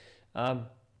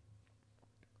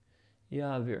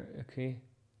 Yeah. Okay.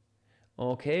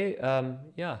 Okay.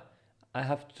 Yeah. I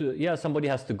have to, yeah, somebody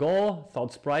has to go.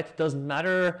 Thought Sprite, doesn't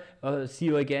matter. See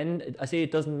you again. I say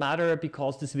it doesn't matter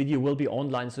because this video will be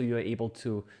online, so you're able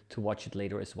to watch it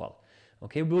later as well.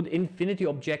 Okay, would infinity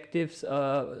objectives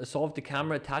solve the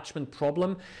camera attachment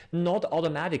problem? Not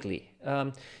automatically.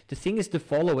 The thing is the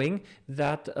following,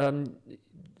 that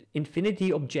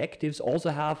infinity objectives also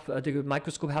have, the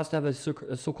microscope has to have a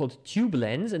so-called tube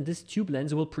lens, and this tube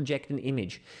lens will project an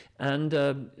image.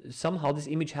 And somehow this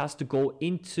image has to go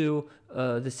into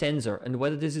the sensor. And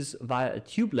whether this is via a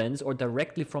tube lens or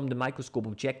directly from the microscope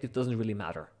objective doesn't really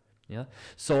matter. Yeah.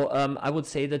 So I would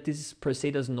say that this per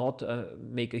se does not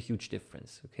make a huge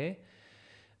difference. Okay.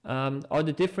 Are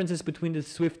the differences between the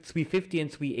Swift 350 and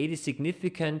 380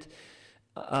 significant?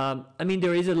 I mean,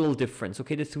 there is a little difference.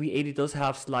 Okay, the 380 does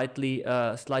have slightly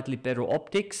better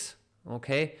optics.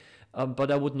 Okay,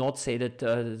 but I would not say that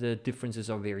the differences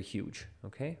are very huge.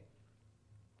 Okay.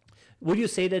 Would you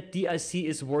say that DIC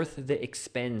is worth the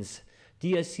expense?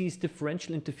 DIC is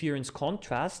differential interference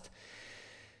contrast.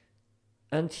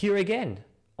 And here again,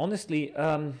 honestly,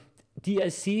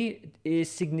 DIC is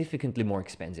significantly more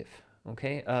expensive.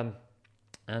 Okay,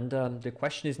 the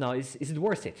question is now, is it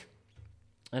worth it?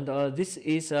 And this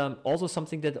is also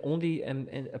something that only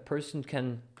a person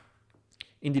can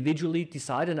individually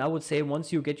decide. And I would say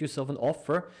once you get yourself an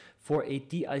offer for a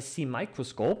DIC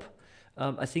microscope,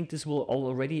 I think this will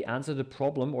already answer the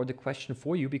problem or the question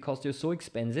for you, because they're so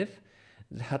expensive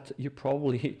that you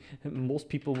probably, most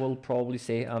people will probably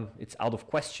say it's out of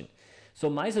question. So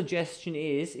my suggestion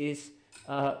is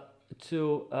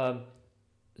to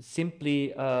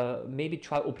simply maybe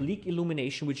try oblique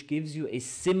illumination, which gives you a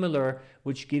similar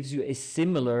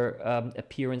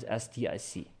appearance as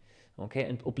DIC. Okay,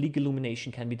 and oblique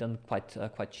illumination can be done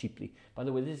quite cheaply. By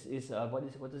the way, this is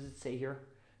what does it say here?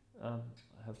 I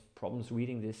have problems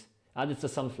reading this. It's a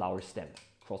sunflower stem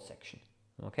cross section.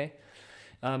 Okay,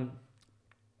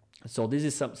 so this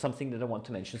is something that I want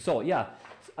to mention. So yeah,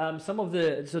 some of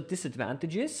the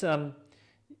disadvantages.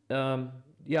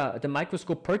 Yeah, the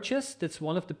microscope purchase, that's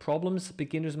one of the problems.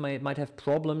 Beginners might have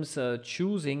problems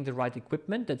choosing the right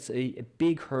equipment. That's a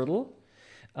big hurdle.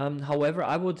 However,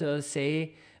 I would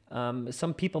say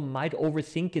some people might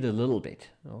overthink it a little bit.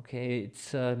 Okay,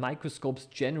 it's microscopes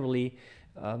generally,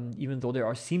 even though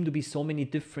there seem to be so many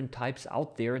different types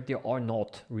out there, there are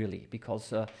not really,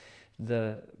 because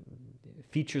the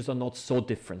features are not so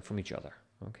different from each other.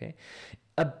 Okay.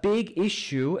 A big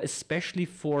issue, especially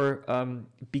for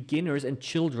beginners and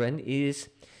children, is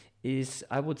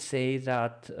I would say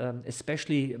that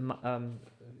especially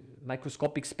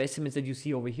microscopic specimens that you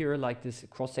see over here, like this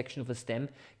cross-section of a stem,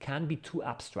 can be too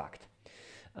abstract.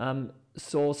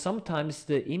 So sometimes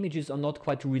the images are not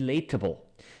quite relatable.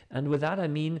 And with that I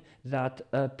mean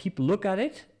that people look at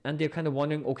it and they're kind of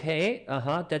wondering, okay,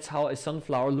 that's how a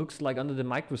sunflower looks like under the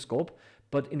microscope,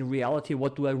 but in reality,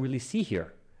 what do I really see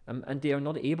here? And they are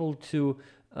not able to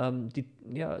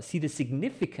see the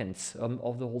significance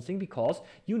of the whole thing, because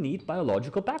you need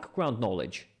biological background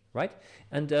knowledge, right?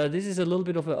 And this is a little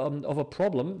bit of a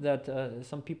problem that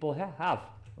some people have.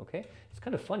 Okay, it's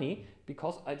kind of funny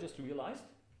because I just realized,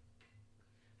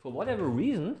 for whatever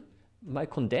reason, my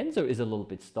condenser is a little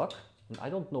bit stuck, and I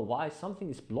don't know why. Something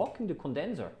is blocking the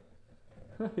condenser.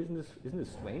 Isn't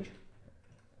this strange?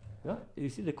 Yeah, you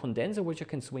see the condenser, which I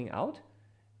can swing out,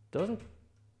 doesn't.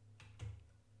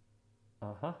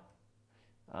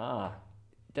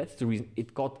 That's the reason.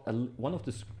 It got one of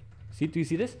the. Do you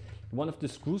see this? One of the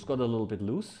screws got a little bit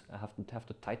loose. I have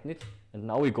to tighten it, and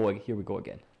now here we go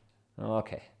again.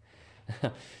 Okay.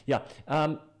 Yeah.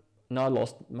 now I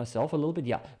lost myself a little bit.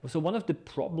 Yeah. So one of the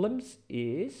problems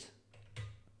is,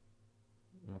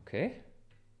 okay.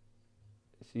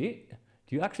 See,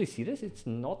 do you actually see this? It's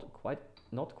not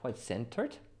quite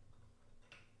centered.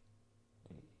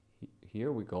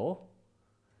 Here we go.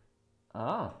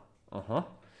 Ah,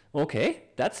 okay,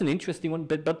 that's an interesting one,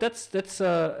 but that's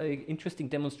an interesting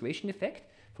demonstration effect.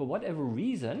 For whatever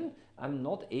reason, I'm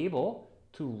not able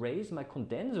to raise my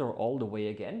condenser all the way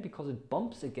again because it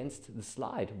bumps against the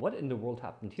slide. What in the world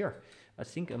happened here? I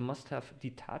think I must have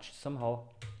detached somehow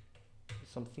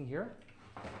something here.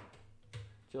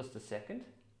 Just a second.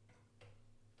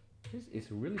 This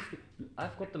is really,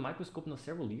 I've got the microscope now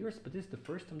several years, but this is the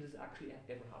first time this actually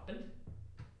ever happened.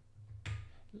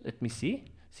 Let me see.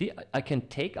 See, I can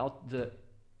take out the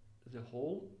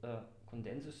whole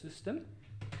condenser system,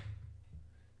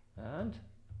 and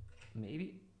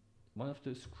maybe one of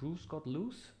the screws got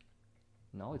loose.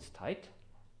 Now it's tight,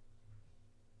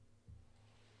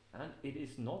 and it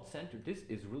is not centered. This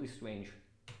is really strange.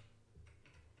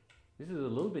 This is a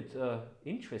little bit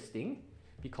interesting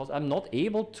because I'm not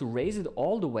able to raise it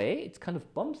all the way. It kind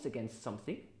of bumps against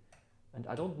something, and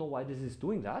I don't know why this is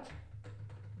doing that.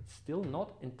 It's still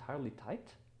not entirely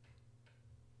tight.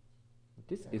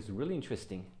 This is really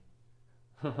interesting.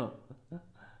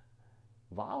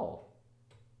 Wow,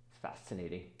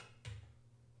 fascinating.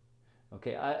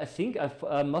 Okay, I think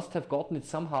I must have gotten it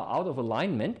somehow out of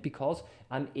alignment because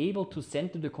I'm able to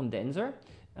center the condenser,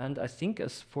 and I think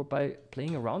by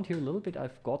playing around here a little bit,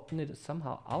 I've gotten it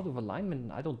somehow out of alignment,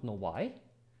 and I don't know why,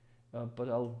 but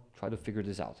I'll try to figure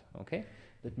this out. Okay,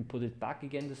 let me put it back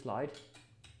again, the slide.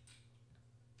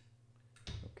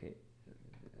 Okay,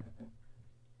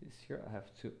 this here I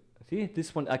have to see.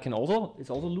 This one I can also, it's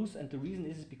also loose, and the reason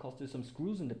is because there's some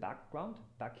screws in the background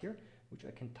back here which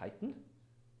I can tighten,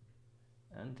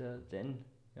 and then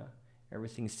yeah,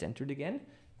 everything is centered again.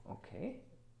 Okay.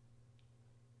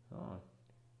 Oh,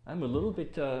 I'm a little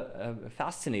bit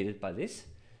fascinated by this.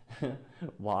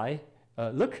 Why?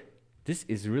 Look, this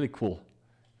is really cool.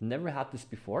 Never had this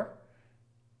before.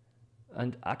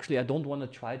 And actually, I don't want to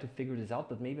try to figure this out,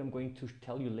 but maybe I'm going to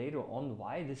tell you later on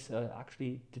why this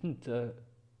actually didn't,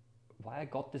 why I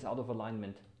got this out of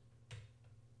alignment.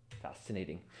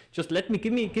 Fascinating. Just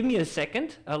give me a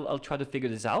second. I'll try to figure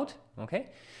this out. Okay.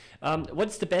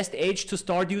 What's the best age to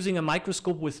start using a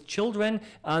microscope with children?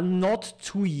 Not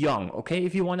too young. Okay.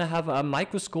 If you want to have a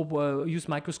microscope, use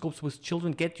microscopes with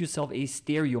children, get yourself a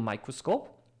stereo microscope.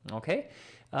 Okay.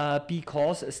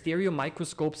 Because stereo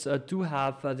microscopes do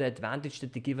have the advantage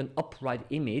that they give an upright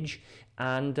image,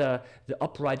 and the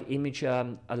upright image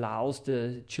allows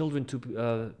the children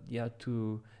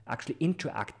to actually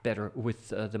interact better with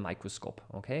the microscope.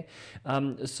 Okay,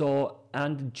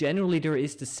 and generally there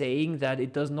is the saying that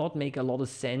it does not make a lot of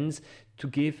sense to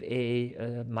give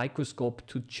a microscope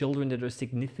to children that are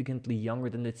significantly younger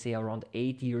than, let's say, around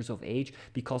 8 years of age,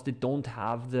 because they don't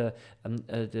have the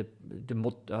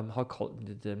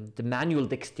manual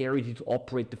dexterity to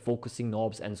operate the focusing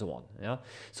knobs and so on. Yeah,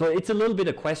 so it's a little bit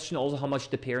a question also how much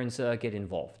the parents get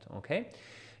involved. Okay.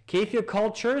 Kefir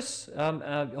cultures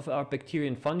of our bacteria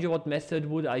and fungi, what method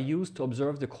would I use to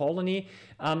observe the colony?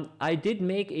 I did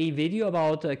make a video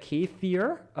about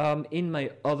kefir in my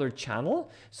other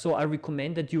channel, so I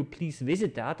recommend that you please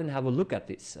visit that and have a look at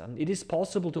this. It is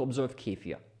possible to observe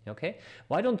kefir. Okay,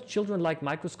 why don't children like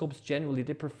microscopes generally?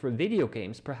 They prefer video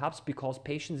games, perhaps because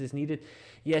patience is needed.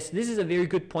 Yes, this is a very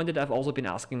good point that I've also been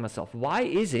asking myself. Why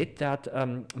is it that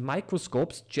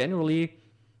microscopes generally,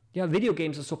 video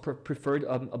games are so preferred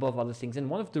above other things?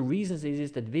 And one of the reasons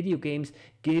is that video games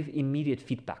give immediate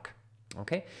feedback.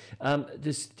 Okay,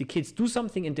 the kids do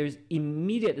something and there's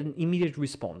an immediate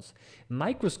response.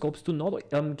 Microscopes do not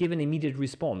give an immediate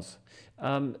response.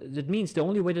 That means the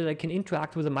only way that I can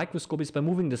interact with a microscope is by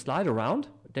moving the slide around.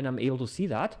 Then I'm able to see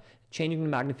that, changing the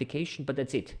magnification, but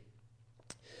that's it.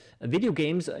 Video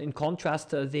games, in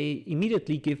contrast, they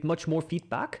immediately give much more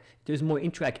feedback. There's more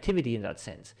interactivity in that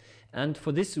sense. And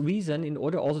for this reason, in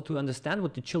order also to understand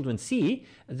what the children see,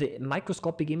 the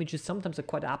microscopic images sometimes are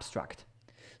quite abstract.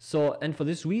 So, and for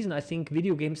this reason, I think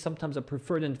video games sometimes are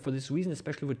preferred, and for this reason,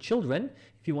 especially for children,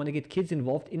 if you want to get kids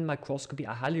involved in microscopy,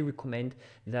 I highly recommend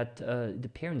that the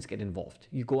parents get involved.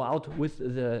 You go out with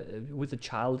the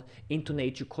child into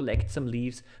nature, collect some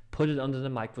leaves, put it under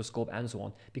the microscope, and so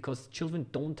on, because children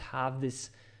don't have this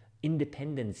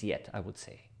independence yet, I would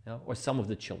say, or some of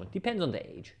the children. Depends on the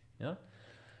age. Yeah.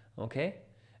 Okay.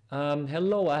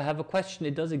 Hello, I have a question.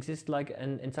 It does exist like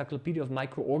an encyclopedia of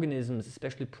microorganisms,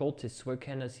 especially protists. Where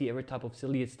can I see every type of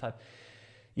ciliates type?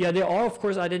 Yeah, there are of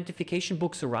course identification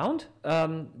books around,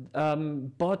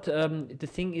 but the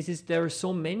thing is there are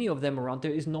so many of them around.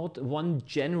 There is not one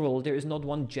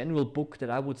general book that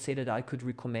I would say that I could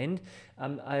recommend.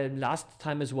 Last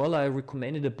time as well, I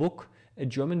recommended a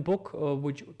German book,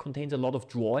 which contains a lot of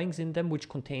drawings in them, which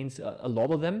contains a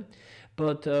lot of them,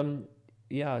 but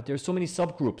yeah, there's so many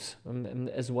subgroups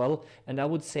as well, and I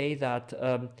would say that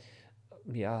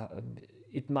yeah.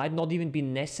 It might not even be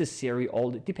necessary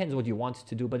it depends what you want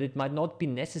to do, but it might not be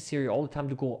necessary all the time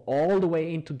to go all the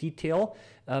way into detail.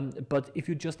 But if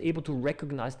you're just able to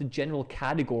recognize the general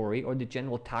category or the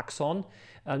general taxon,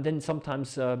 then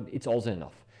sometimes it's also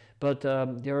enough. But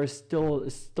there are still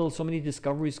so many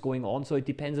discoveries going on, so it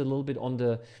depends a little bit on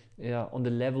the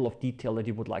level of detail that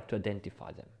you would like to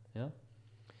identify them. Yeah.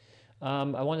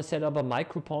 I want to set up a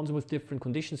micropons with different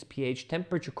conditions, pH,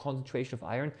 temperature, concentration of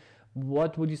iron.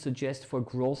 What would you suggest for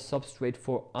growth substrate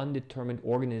for undetermined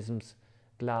organisms,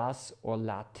 glass or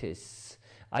lattice?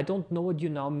 I don't know what you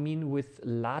now mean with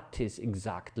lattice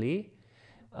exactly.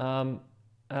 I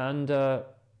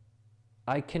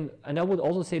would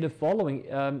also say the following.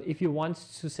 If you want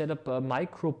to set up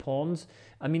micropons,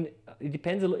 I mean, it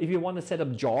depends. If you want to set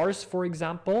up jars, for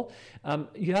example,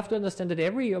 you have to understand that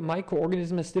every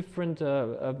microorganism has different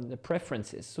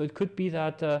preferences. So it could be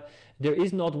that there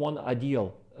is not one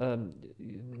ideal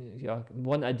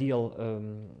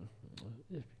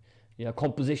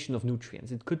composition of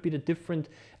nutrients. It could be the different,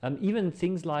 even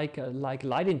things like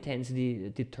light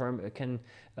intensity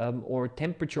or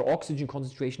temperature, oxygen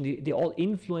concentration. They all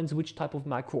influence which type of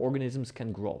microorganisms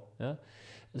can grow. Yeah?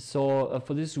 So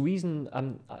for this reason,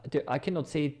 I cannot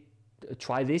say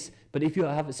try this, but if you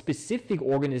have specific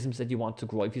organisms that you want to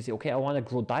grow, if you say, okay, I want to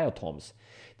grow diatoms,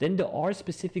 then there are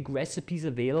specific recipes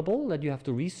available that you have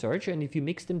to research, and if you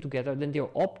mix them together, then they're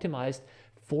optimized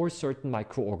for certain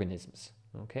microorganisms.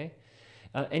 Okay.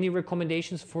 Any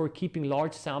recommendations for keeping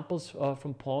large samples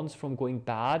from ponds from going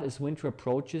bad as winter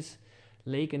approaches?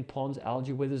 Lake and ponds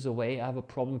algae withers away. I have a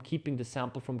problem keeping the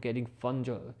sample from getting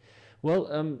fungi.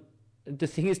 Well, the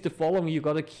thing is the following: you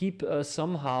got to keep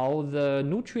somehow the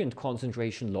nutrient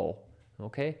concentration low.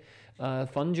 Okay.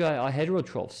 Fungi are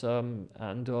heterotrophs,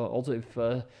 and also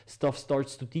if stuff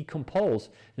starts to decompose,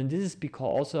 then this is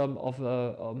because of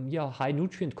high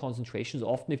nutrient concentrations.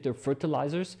 Often if they're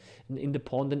fertilizers in the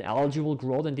pond, then algae will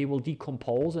grow, then they will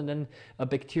decompose, and then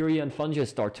bacteria and fungi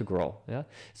start to grow. Yeah?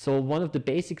 So one of the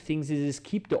basic things is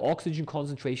keep the oxygen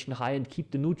concentration high and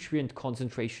keep the nutrient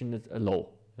concentration low.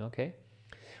 Okay.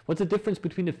 What's the difference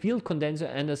between a field condenser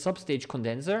and a substage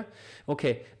condenser?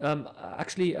 Okay,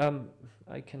 actually,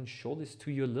 I can show this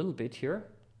to you a little bit here.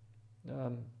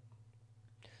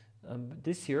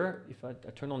 This here, if I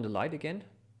turn on the light again,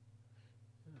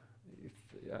 if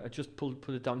I just put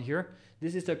it down here,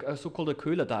 this is a so-called a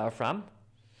Köhler diaphragm,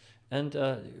 and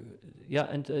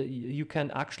you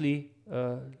can actually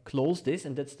close this,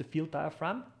 and that's the field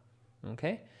diaphragm.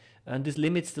 Okay. And this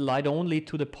limits the light only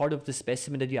to the part of the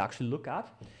specimen that you actually look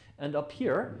at. And up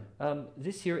here,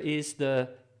 this here is the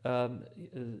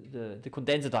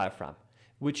condenser diaphragm,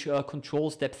 which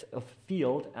controls depth of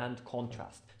field and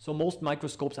contrast. So most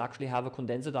microscopes actually have a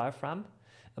condenser diaphragm,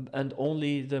 and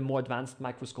only the more advanced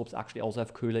microscopes actually also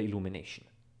have Köhler illumination.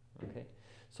 Okay,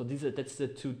 so these are the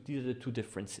two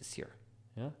differences here.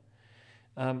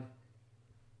 Yeah.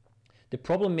 The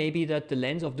problem may be that the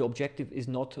lens of the objective is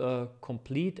not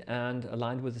complete and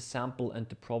aligned with the sample, and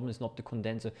the problem is not the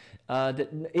condenser.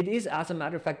 It is, as a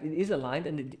matter of fact, it is aligned,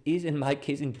 and it is, in my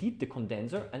case, indeed the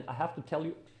condenser. And I have to tell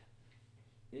you,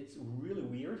 it's really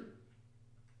weird.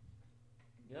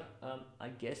 Yeah, I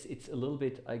guess it's a little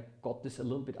bit, I got this a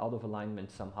little bit out of alignment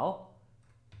somehow.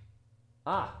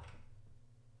 Ah,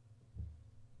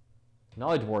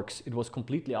 now it works. It was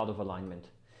completely out of alignment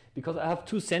because I have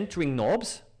two centering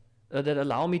knobs that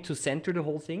allow me to center the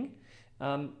whole thing,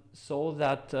 so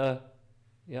that the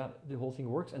whole thing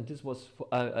works. And this was,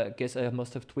 I guess I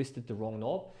must have twisted the wrong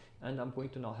knob, and I'm going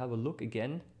to now have a look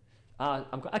again.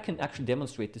 I can actually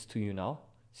demonstrate this to you now.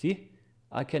 See,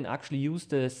 I can actually use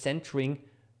the centering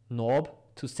knob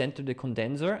to center the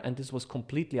condenser, and this was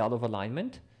completely out of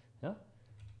alignment.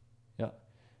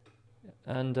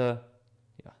 And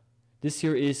this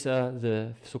here is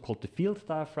the so-called the field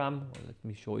diaphragm. Let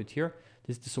me show it here.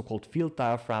 This is the so-called field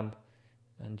diaphragm,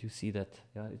 and you see that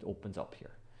it opens up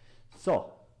here.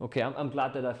 So, okay, I'm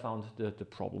glad that I found the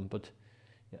problem, but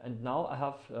and now I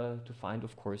have to find,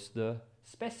 of course, the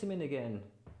specimen again,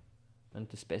 and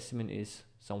the specimen is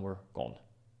somewhere gone.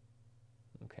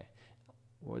 Okay,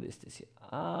 what is this here?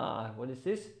 Ah, what is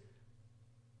this?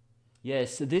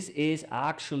 Yes, so this is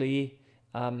actually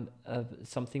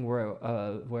something where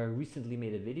I recently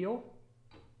made a video.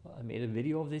 I made a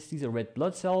video of this. These are red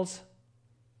blood cells.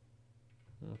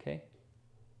 Okay.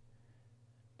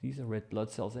 These are red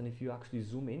blood cells, and if you actually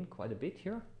zoom in quite a bit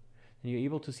here, and you're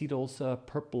able to see those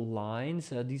purple lines.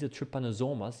 These are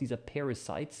trypanosomas. These are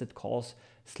parasites that cause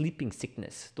sleeping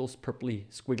sickness, those purpley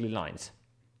squiggly lines.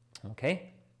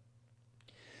 Okay.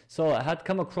 So I had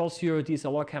come across your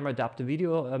DSLR camera adapter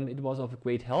video. It was of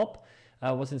great help.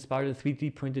 I was inspired. The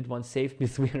 3D printed one saved me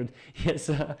 300. Yes,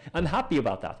 I'm happy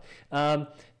about that.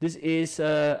 This is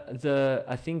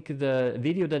I think the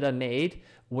video that I made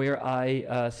where I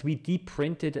 3D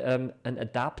printed an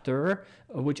adapter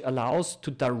which allows to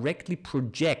directly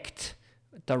project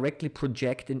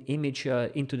an image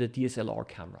into the DSLR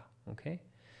camera. Okay.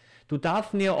 Do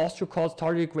Daphnia, osteocods,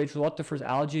 tardigrades, rotifers,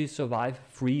 algae survive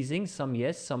freezing? Some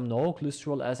yes, some no.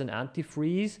 Glycerol as an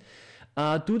antifreeze.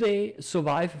 Do they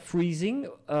survive freezing?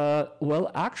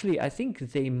 Well, actually, I think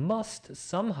they must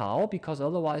somehow, because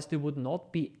otherwise they would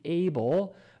not be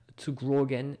able to grow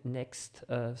again next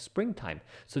springtime.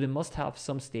 So they must have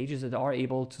some stages that are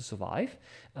able to survive.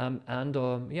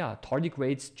 Yeah,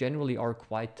 tardigrades generally are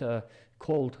quite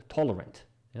cold tolerant.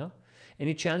 Yeah.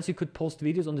 Any chance you could post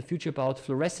videos on the future about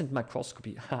fluorescent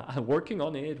microscopy? I'm working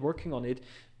on it.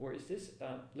 Where is this?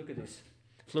 Look at this.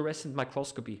 Fluorescent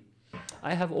microscopy.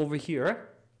 I have over here,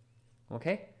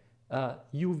 okay,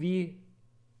 UV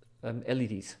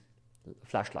LEDs,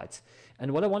 flashlights.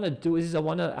 And what I want to do is I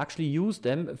want to actually use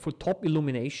them for top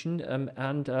illumination,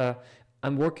 and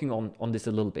I'm working on this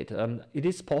a little bit. It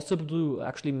is possible to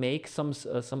actually make some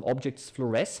objects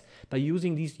fluoresce by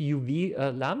using these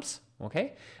UV lamps.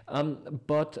 Okay,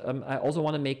 but I also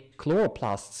want to make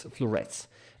chloroplasts fluoresce,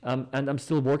 and I'm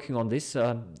still working on this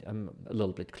a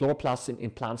little bit. Chloroplasts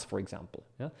in plants, for example.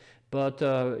 Yeah, but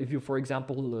if you, for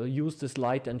example, use this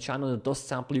light and shine on a dust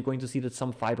sample, you're going to see that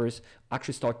some fibers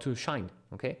actually start to shine.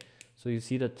 Okay, so you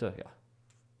see that yeah,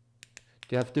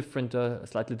 they have different,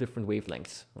 slightly different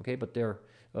wavelengths. Okay, but they're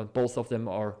both of them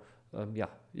are yeah,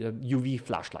 UV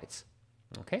flashlights.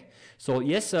 Okay, so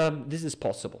yes, this is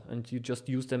possible, and you just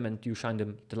use them and you shine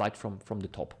them the light from the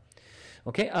top.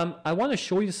 Okay, I want to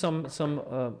show you some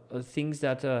things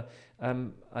that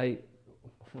some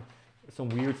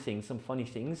weird things, some funny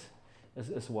things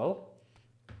as well.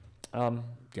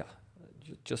 Yeah,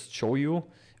 just show you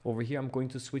over here. I'm going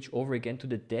to switch over again to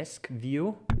the desk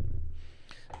view.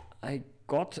 I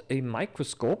got a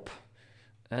microscope,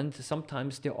 and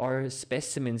sometimes there are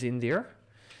specimens in there,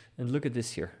 and look at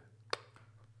this here.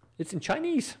 It's in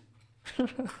Chinese.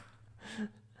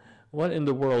 What in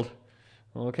the world?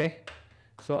 Okay,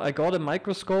 so I got a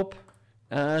microscope,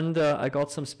 and I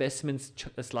got some specimens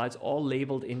slides all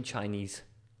labeled in Chinese.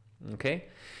 Okay,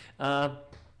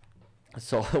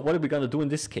 so what are we gonna do in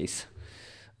this case?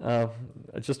 I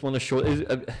just want to show.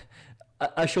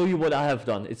 I show you what I have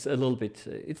done. It's a little bit.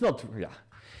 It's not,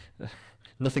 yeah,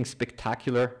 nothing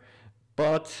spectacular,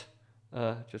 but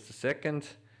just a second.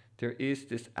 There is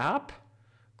this app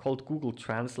called Google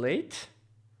Translate,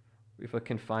 if I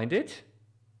can find it.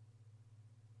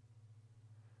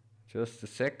 Just a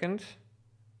second.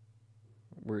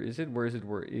 Where is it? Where is it?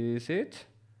 Where is it?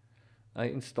 I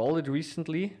installed it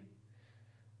recently.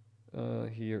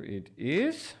 Here it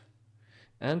is.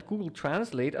 And Google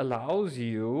Translate allows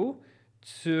you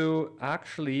to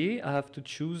actually, I have to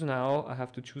choose now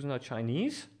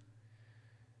Chinese,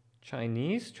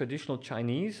 traditional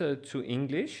Chinese to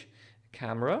English,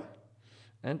 camera.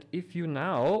 And if you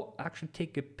now actually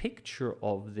take a picture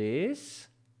of this,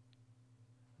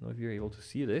 I don't know if you're able to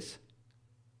see this.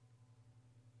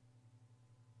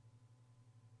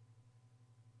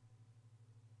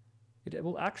 It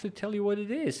will actually tell you what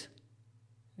it is.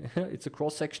 It's a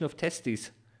cross section of testes.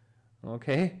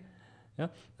 Okay. Yeah.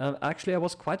 Actually, I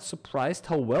was quite surprised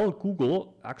how well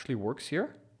Google actually works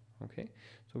here. Okay.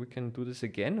 So we can do this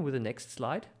again with the next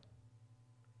slide.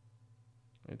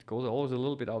 It goes always a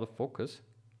little bit out of focus.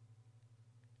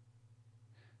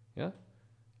 Yeah.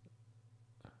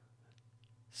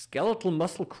 Skeletal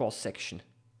muscle cross section.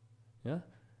 Yeah.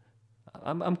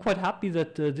 I'm quite happy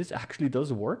that this actually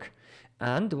does work.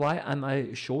 And why am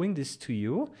I showing this to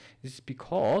you is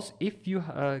because if you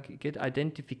get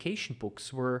identification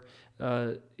books where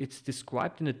it's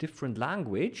described in a different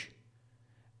language,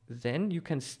 then you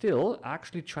can still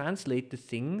actually translate the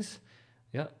things.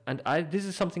 Yeah, and this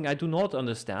is something I do not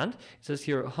understand. It says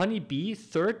here, honeybee,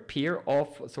 third pair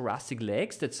of thoracic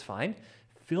legs. That's fine.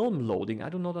 Film loading. I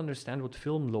do not understand what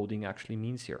film loading actually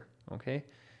means here. Okay,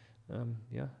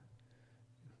 yeah.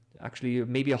 Actually,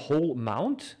 maybe a whole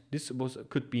mount. This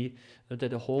could be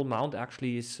that a whole mount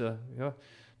actually is yeah,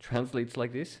 translates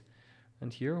like this.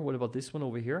 And here, what about this one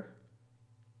over here?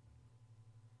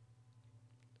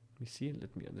 me see.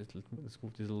 Let's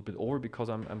move this a little bit over because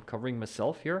I'm covering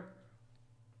myself here.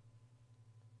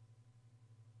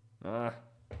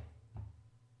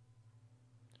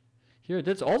 Here,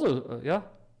 that's also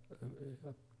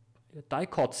a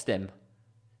dicot stem.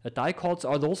 Dicots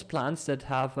are those plants that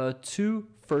have 2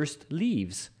 first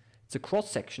leaves. It's a cross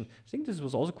section. I think this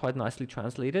was also quite nicely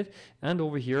translated. And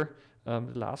over here,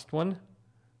 the last one.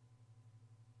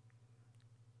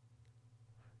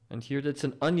 And here, that's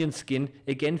an onion skin.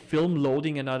 Again, film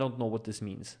loading, and I don't know what this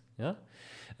means. Yeah,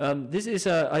 this is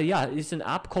it's an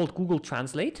app called Google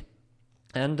Translate.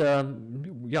 And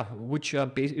which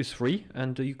is free,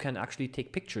 and you can actually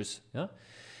take pictures. Yeah,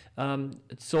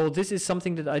 so this is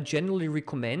something that I generally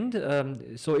recommend.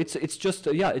 So it's just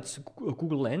it's a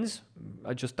Google Lens.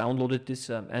 I just downloaded this,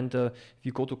 and if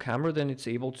you go to camera, then it's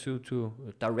able to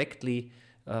directly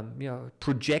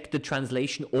project the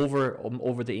translation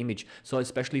over the image. So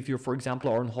especially if you're, for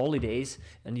example, are on holidays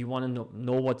and you want to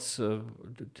know what's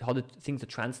how the things are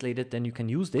translated, then you can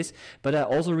use this. But I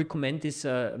also recommend this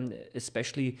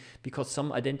especially because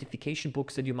some identification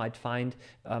books that you might find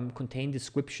contain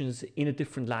descriptions in a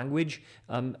different language,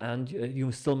 and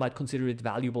you still might consider it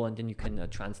valuable, and then you can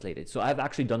translate it. So I've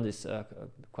actually done this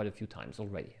quite a few times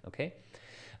already. Okay.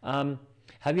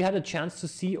 Have you had a chance to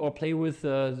see or play with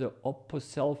the Oppo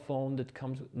cell phone that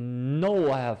comes? No,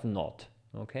 I have not.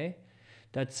 Okay,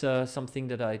 that's something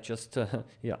that I just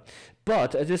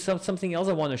But there's something else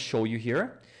I want to show you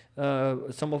here.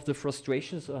 Some of the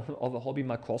frustrations of a hobby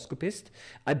microscopist.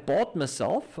 I bought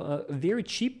myself very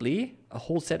cheaply a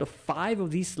whole set of 5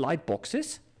 of these slide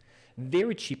boxes,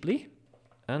 very cheaply.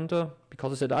 And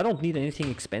because I said I don't need anything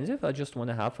expensive, I just want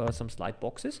to have some slide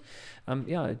boxes. I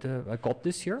got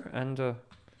this here, and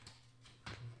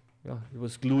it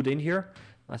was glued in here.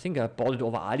 I think I bought it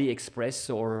over AliExpress,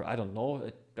 or I don't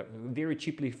know, very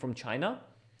cheaply from China.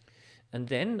 And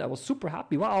then I was super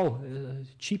happy. Wow,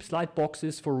 cheap slide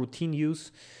boxes for routine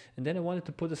use. And then I wanted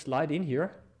to put a slide in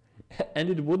here, and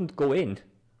it wouldn't go in.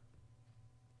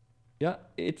 Yeah,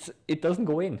 it doesn't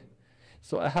go in.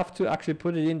 So I have to actually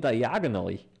put it in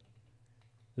diagonally.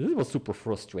 This was super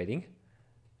frustrating.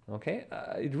 Okay,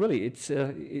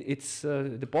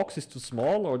 the box is too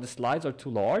small, or the slides are too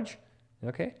large.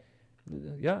 Okay,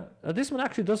 this one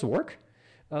actually does work,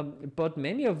 but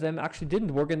many of them actually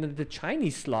didn't work. And the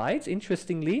Chinese slides,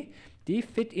 interestingly, they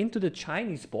fit into the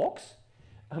Chinese box,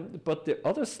 but the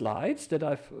other slides that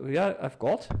I've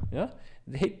got,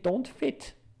 they don't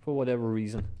fit for whatever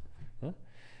reason.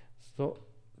 So.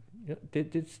 Yeah,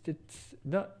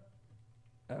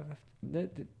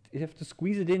 you have to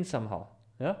squeeze it in somehow.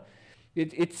 Yeah,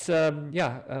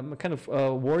 I'm kind of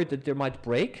worried that they might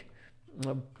break.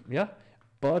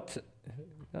 But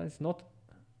it's not.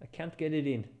 I can't get it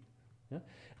in. Yeah,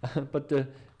 but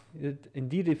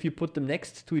indeed, if you put them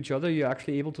next to each other, you're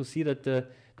actually able to see that the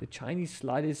Chinese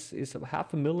slide is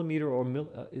half a millimeter or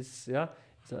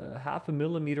half a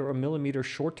millimeter or millimeter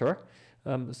shorter.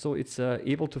 So it's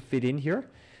able to fit in here.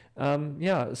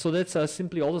 So that's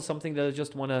simply also something that I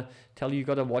just want to tell you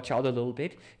got to watch out a little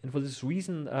bit. And for this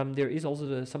reason, there is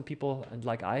also some people, and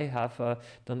like I have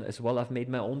done as well, I've made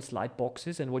my own slide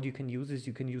boxes. And what you can use is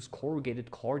you can use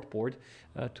corrugated cardboard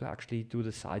to actually do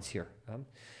the sides here.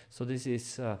 So this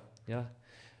is,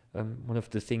 one of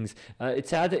the things. It's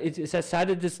sad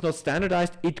that it's not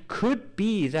standardized. It could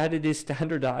be that it is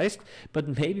standardized, but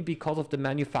maybe because of the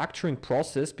manufacturing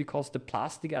process, because the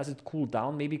plastic as it cooled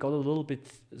down maybe got a little bit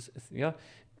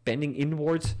bending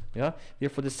inwards.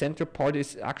 Therefore the center part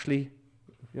is actually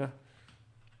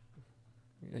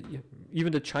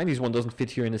even the Chinese one doesn't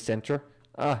fit here in the center.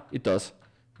 It does.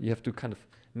 You have to kind of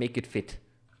make it fit.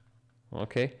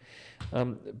 Okay,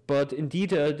 but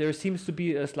indeed there seems to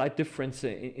be a slight difference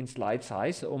in slide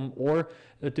size or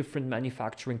different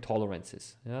manufacturing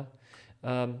tolerances.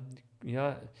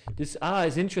 This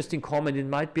is interesting comment. It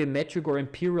might be a metric or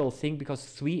imperial thing because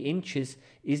 3 inches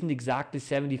isn't exactly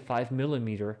 75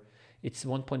 millimeter. It's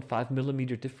 1.5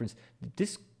 millimeter difference.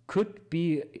 This could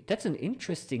be, that's an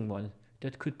interesting one.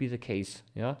 That could be the case.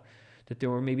 That there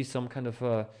were maybe some kind of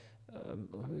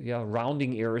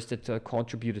rounding errors that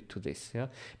contributed to this.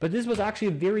 But this was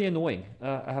actually very annoying,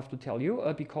 I have to tell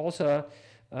you, because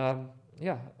I'm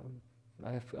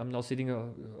now sitting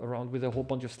around with a whole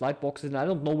bunch of slide boxes, and I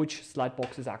don't know which slide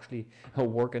boxes actually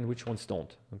work and which ones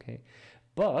don't. Okay,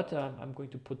 but I'm going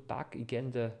to put back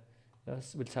again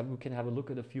we can have a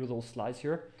look at a few of those slides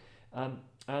here,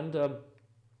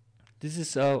 this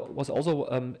is was also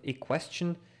a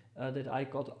question that I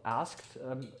got asked.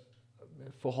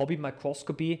 For hobby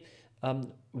microscopy,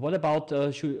 what about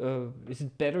is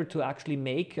it better to actually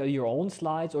make your own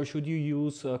slides, or should you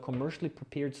use commercially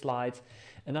prepared slides?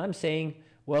 And I'm saying,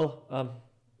 well,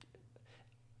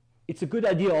 it's a good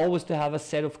idea always to have a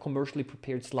set of commercially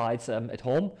prepared slides at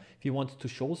home if you want to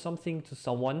show something to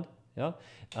someone. Yeah,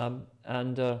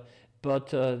 but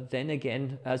then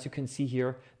again, as you can see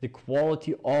here, the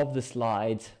quality of the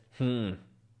slides.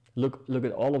 Look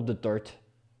at all of the dirt.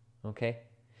 Okay,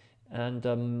 and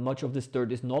much of this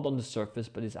dirt is not on the surface,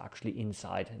 but is actually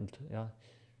inside and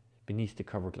beneath the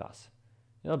cover glass.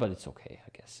 Yeah, but it's okay, I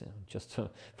guess, just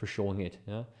for showing it.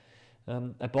 Yeah.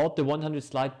 I bought the 100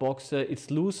 slide box.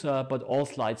 It's loose, but all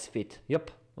slides fit.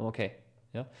 Yep. Okay.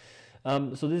 Yeah.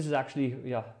 So this is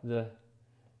actually a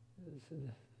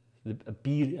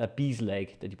bee's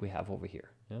leg that we have over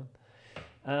here. Yeah.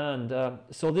 And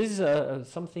so this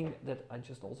is something that I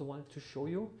just also wanted to show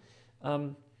you.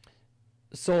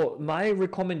 So my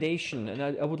recommendation, and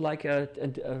I would like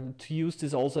to use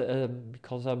this also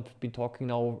because I've been talking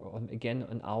now again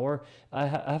an hour. I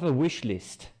have a wish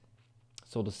list,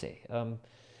 so to say, a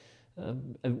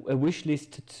wish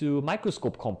list to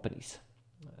microscope companies.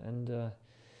 And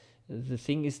the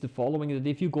thing is the following, that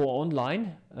if you go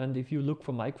online and if you look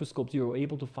for microscopes, you're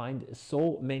able to find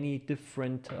so many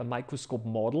different microscope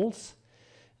models.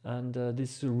 And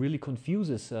this really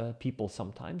confuses people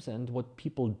sometimes. And what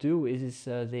people do is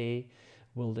they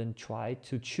will then try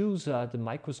to choose the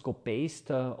microscope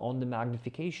based on the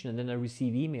magnification. And then I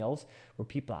receive emails where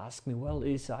people ask me, well,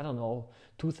 is, I don't know,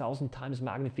 2,000 times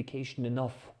magnification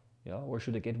enough? Yeah, or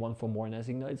should I get one for more? And I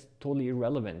think, no, it's totally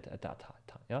irrelevant at that time.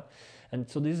 Yeah, and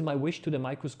so this is my wish to the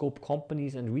microscope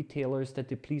companies and retailers, that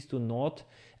they please do not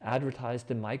advertise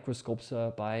the microscopes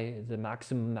by the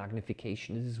maximum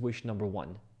magnification. This is wish number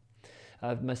one.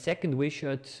 My second wish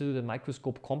to the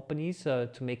microscope companies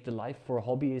to make the life for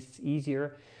hobbyists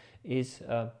easier is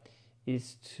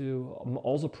to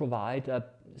also provide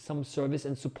some service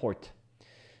and support.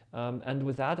 And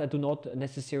with that, I do not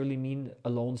necessarily mean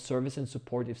alone service and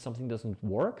support if something doesn't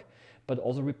work, but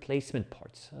also replacement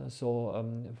parts.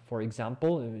 For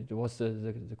example, there was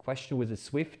the question with the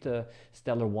Swift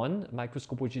Stellar 1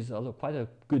 microscope, which is quite a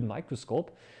good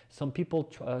microscope. Some people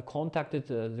contacted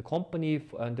the company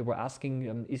and they were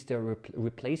asking, is there a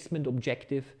replacement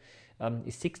objective?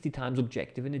 Is 60 times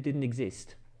objective? And it didn't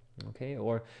exist. Okay,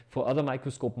 or for other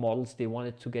microscope models, they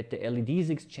wanted to get the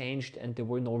LEDs exchanged and there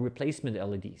were no replacement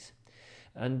LEDs.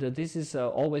 And this is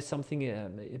always something,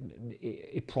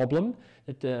 a problem,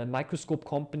 that the microscope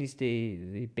companies,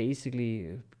 they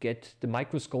basically get the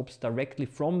microscopes directly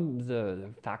from the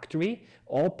factory,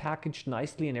 all packaged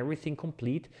nicely and everything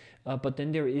complete, but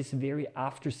then there is very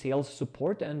after-sales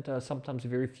support and sometimes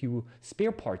very few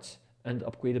spare parts and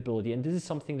upgradability. And this is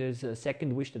something, there's a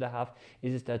second wish that I have,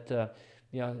 is that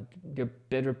there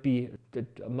better be,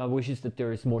 my wish is that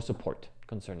there is more support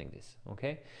concerning this.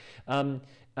 Okay,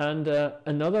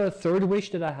 another third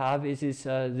wish that I have is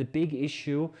the big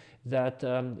issue that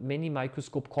many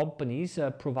microscope companies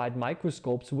provide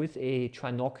microscopes with a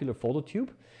trinocular phototube,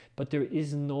 but there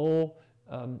is no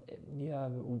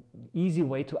easy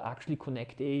way to actually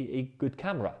connect a good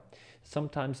camera.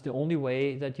 Sometimes the only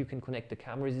way that you can connect the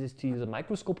cameras is to use a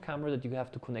microscope camera that you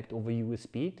have to connect over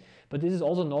USB, but this is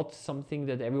also not something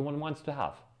that everyone wants to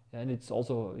have. And it's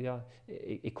also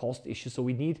a cost issue. So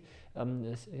we need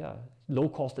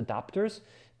low-cost adapters,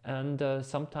 and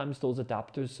sometimes those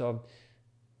adapters are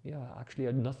actually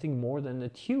are nothing more than a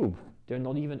tube. They're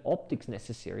not even optics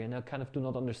necessary, and I kind of do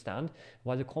not understand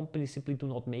why the companies simply do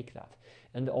not make that.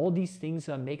 And all these things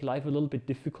make life a little bit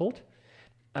difficult.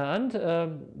 And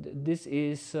this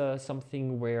is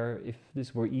something where if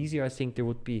this were easier, I think there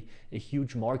would be a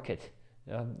huge market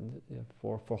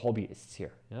for hobbyists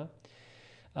here. Yeah.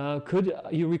 Could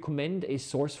you recommend a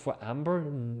source for amber?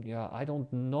 Yeah, I don't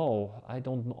know.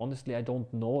 Honestly, I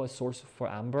don't know a source for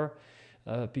amber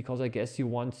because I guess you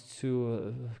want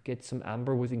to get some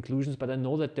amber with inclusions, but I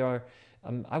know that there are,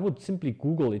 I would simply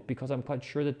Google it because I'm quite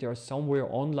sure that there are somewhere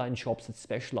online shops that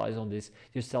specialize on this.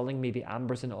 They're selling maybe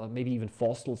ambers and maybe even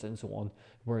fossils and so on,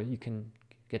 where you can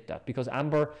get that. Because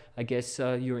amber, I guess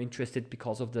you're interested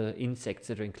because of the insects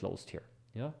that are enclosed here.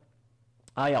 Yeah.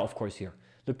 Yeah, of course here.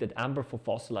 Looked at amber for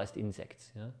fossilized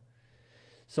insects. Yeah.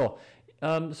 So,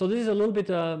 so this is a little bit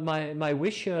my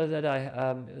wish that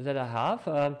I have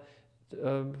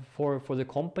for the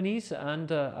companies,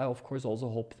 and I of course also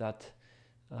hope that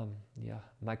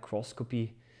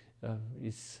microscopy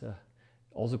is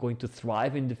also going to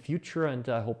thrive in the future, and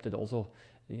I hope that also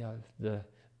the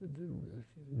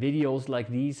videos like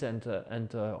these and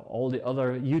all the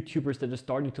other YouTubers that are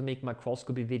starting to make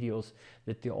microscopy videos,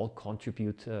 that they all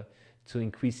contribute to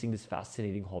increasing this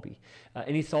fascinating hobby.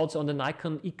 Any thoughts on the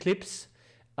Nikon Eclipse?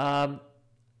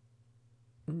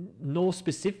 No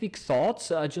specific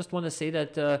thoughts. I just want to say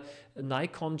that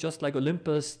Nikon, just like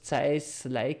Olympus, Zeiss,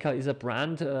 Leica, is a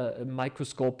brand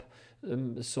microscope.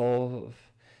 So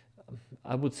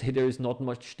I would say there is not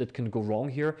much that can go wrong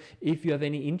here. If you have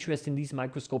any interest in these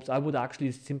microscopes, I would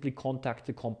actually simply contact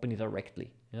the company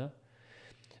directly, yeah,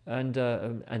 and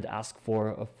ask for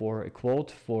a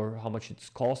quote for how much it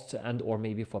costs, and or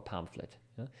maybe for a pamphlet.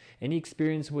 Yeah. Any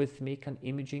experience with Meikan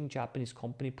Imaging, Japanese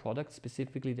company product,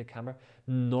 specifically the camera?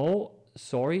 No,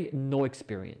 sorry, no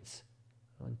experience.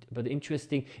 But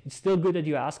interesting. It's still good that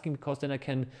you're asking, because then I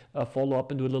can follow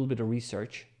up and do a little bit of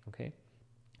research. Okay.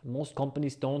 Most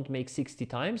companies don't make 60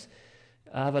 times.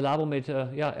 I have a Labo made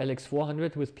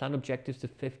LX400 with plan objectives. The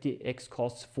 50x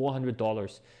costs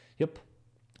 $400. Yep.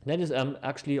 That is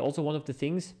actually also one of the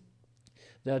things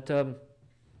that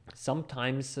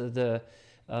sometimes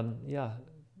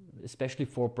especially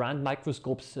for brand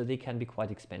microscopes, they can be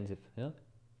quite expensive. Yeah?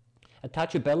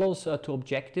 Attach a bellows to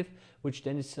objective, which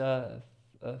then is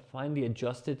finally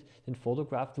adjusted and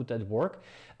photographed. Would that work?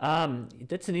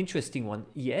 That's an interesting one.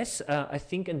 Yes, I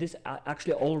think, and this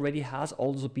actually already has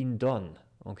also been done.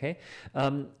 Okay,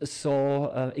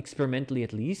 so experimentally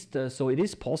at least. So it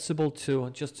is possible to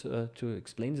just to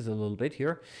explain this a little bit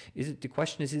here. The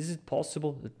question is it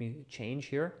possible? Let me change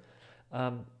here.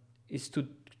 Is to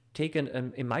take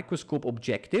a microscope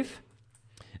objective.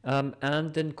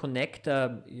 And then connect,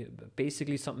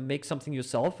 basically make something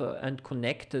yourself and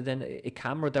connect then a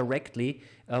camera directly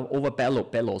over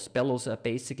bellows. Bellows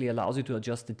basically allows you to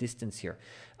adjust the distance here.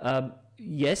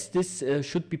 Yes, this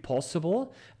should be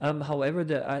possible. However,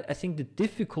 I think the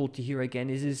difficulty here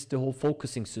again is the whole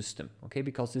focusing system. Okay,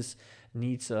 because this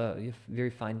needs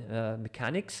very fine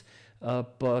mechanics.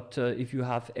 But if you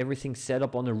have everything set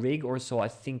up on a rig or so, I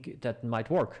think that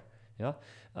might work. Yeah.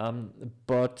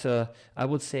 But I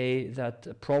would say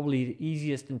that probably the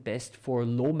easiest and best for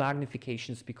low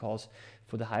magnifications, because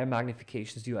for the higher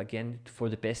magnifications you again, for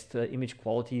the best image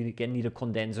quality, you again need a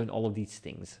condenser and all of these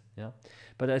things. Yeah.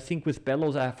 But I think with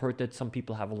bellows, I have heard that some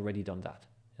people have already done that.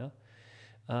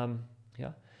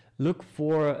 Yeah. Look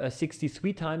for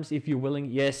 63 times if you're willing.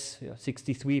 Yes,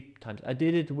 63 times. I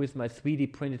did it with my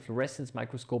 3D printed fluorescence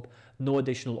microscope, no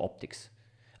additional optics.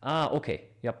 Okay.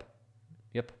 Yep.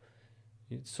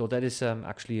 So that is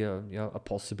actually a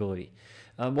possibility.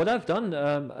 What I've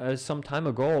done some time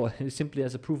ago, simply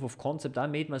as a proof of concept, I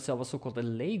made myself a so-called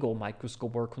Lego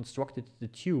microscope, where I constructed the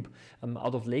tube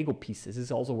out of Lego pieces.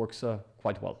 This also works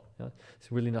quite well. Yeah?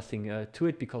 It's really nothing to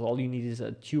it, because all you need is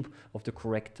a tube of the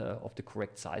correct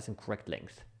size and correct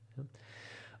length. Yeah?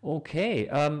 Okay,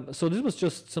 so this was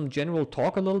just some general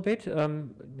talk a little bit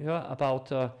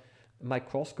about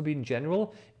microscopy in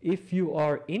general. If you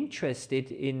are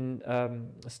interested in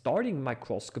starting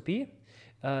microscopy,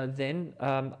 then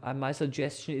my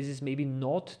suggestion is maybe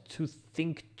not to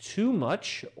think too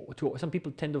much. Some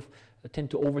people tend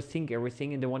to overthink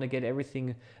everything, and they want to get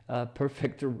everything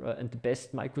perfect and the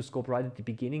best microscope right at the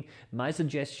beginning. My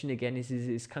suggestion again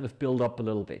is kind of build up a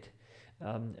little bit.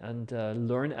 And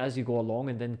learn as you go along,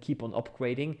 and then keep on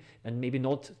upgrading, and maybe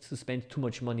not to spend too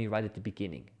much money right at the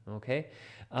beginning. Okay,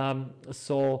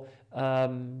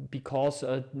 because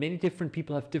many different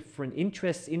people have different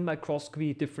interests in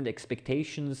microscopy, different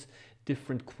expectations,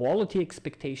 different quality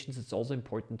expectations. It's also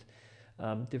important.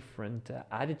 Different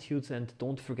attitudes, and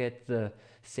don't forget the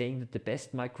saying that the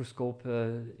best microscope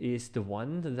is the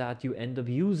one that you end up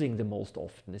using the most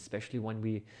often, especially when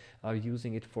we are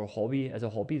using it for as a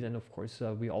hobby. Then of course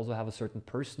we also have a certain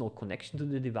personal connection to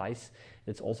the device.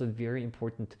 That's also very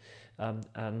important,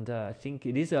 and I think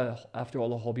it is after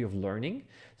all a hobby of learning.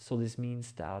 So this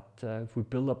means that if we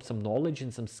build up some knowledge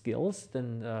and some skills,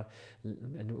 then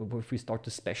and if we start to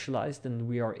specialize, then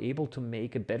we are able to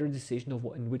make a better decision of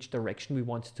in which direction we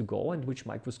want to go, and which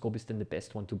microscope is then the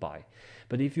best one to buy.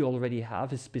 But if you already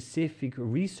have a specific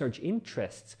research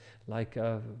interests, like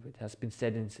it has been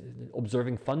said in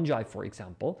observing fungi, for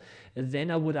example,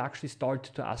 then I would actually start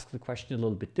to ask the question a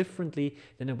little bit differently.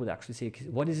 Then I would actually say,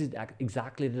 what is it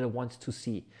exactly that I want to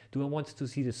see? Do I want to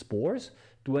see the spores?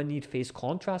 Do I need phase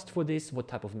contrast for this? What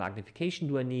type of magnification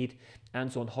do I need?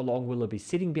 And so on. How long will I be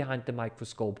sitting behind the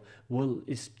microscope?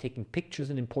 Is taking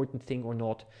pictures an important thing or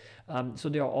not? So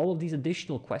there are all of these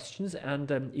additional questions,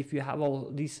 and if you have all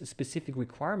these specific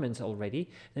requirements already,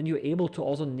 then you're able to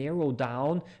also narrow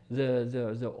down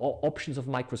the options of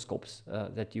microscopes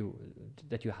that you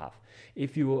have.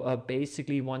 If you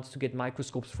basically want to get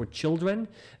microscopes for children,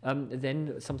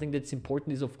 then something that's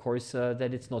important is, of course,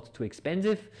 that it's not too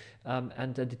expensive.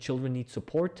 and the children need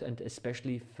support, and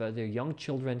especially if they're young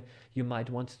children, you might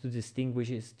want to distinguish,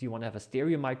 do you want to have a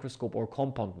stereo microscope or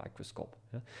compound microscope?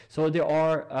 Yeah? So there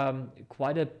are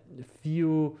quite a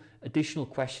few additional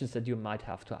questions that you might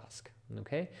have to ask.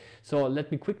 Okay, so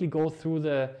let me quickly go through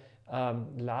the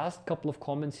last couple of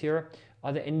comments here.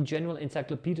 Are there any general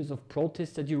encyclopedias of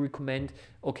protists that you recommend?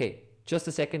 Okay, just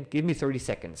a second, give me 30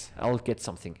 seconds. I'll get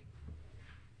something.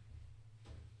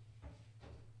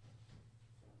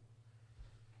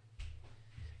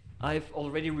 I've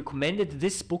already recommended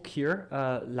this book here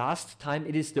last time.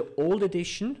 It is the old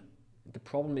edition. The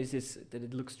problem is that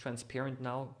it looks transparent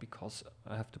now because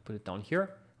I have to put it down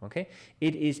here. Okay,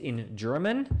 it is in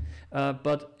German,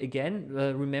 but again,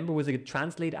 remember with the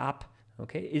Translate app,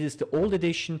 okay, it is the old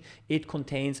edition. It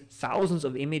contains thousands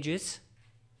of images.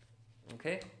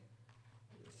 Okay,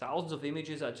 thousands of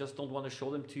images. I just don't want to show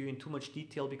them to you in too much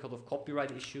detail because of copyright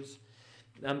issues.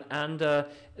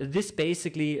 This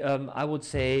basically, I would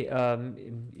say,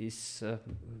 is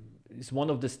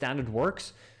one of the standard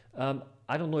works.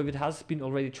 I don't know if it has been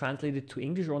already translated to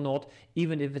English or not.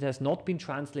 Even if it has not been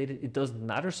translated, it doesn't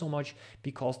matter so much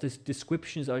because the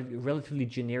descriptions are relatively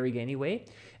generic anyway.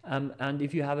 And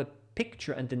if you have a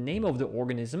picture and the name of the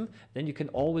organism, then you can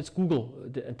always Google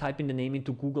and type in the name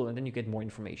into Google, and then you get more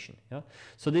information. Yeah.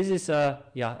 So this is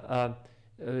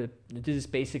this is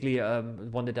basically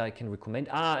one that I can recommend.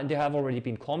 And there have already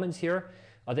been comments here.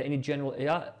 Are there any general?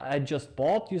 Yeah, I just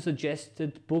bought your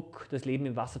suggested book, Das Leben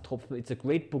im Wassertropfen. It's a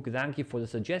great book. Thank you for the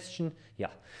suggestion. Yeah,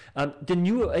 the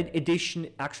new edition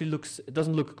actually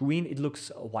doesn't look green. It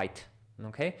looks white.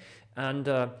 Okay, and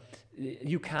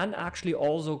you can actually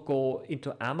also go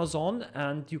into Amazon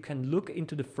and you can look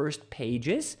into the first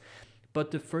pages,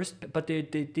 but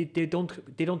they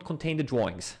don't contain the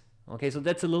drawings. Okay, so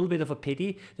that's a little bit of a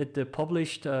pity that the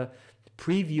published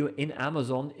preview in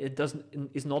Amazon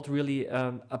is not really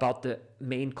about the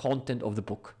main content of the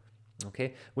book.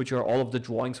 Okay, which are all of the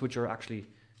drawings, which are actually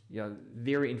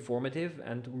very informative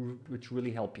and which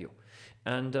really help you.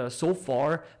 And so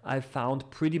far, I've found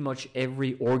pretty much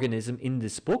every organism in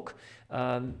this book,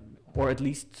 or at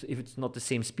least if it's not the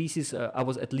same species, I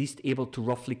was at least able to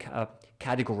roughly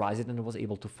categorize it, and I was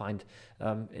able to find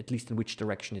at least in which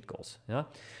direction it goes. Yeah,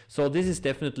 so this is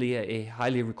definitely a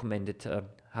highly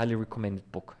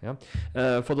recommended book.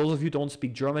 Yeah, for those of you who don't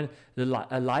speak German,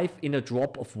 A Life in a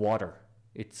Drop of Water.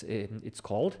 It's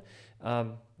called.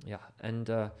 Yeah,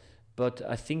 and but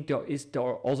I think there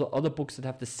are also other books that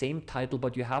have the same title,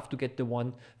 but you have to get the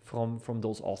one from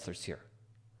those authors here.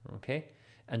 Okay,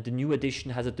 and the new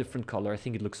edition has a different color. I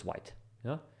think it looks white.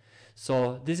 Yeah.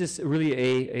 So this is really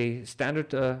a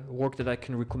standard work that I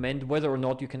can recommend, whether or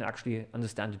not you can actually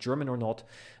understand the German or not,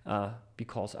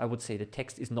 because I would say the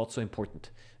text is not so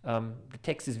important. The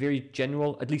text is very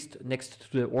general, at least next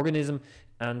to the organism,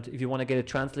 and if you want to get it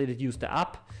translated, use the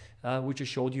app, which I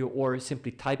showed you, or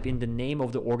simply type in the name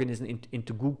of the organism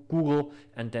into Google,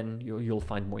 and then you'll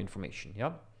find more information.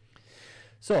 Yeah.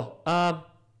 So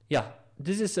yeah,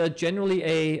 this is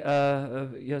generally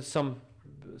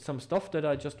some stuff that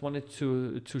I just wanted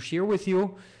to share with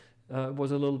you. It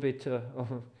was a little bit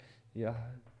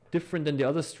different than the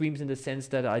other streams in the sense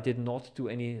that I did not do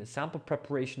any sample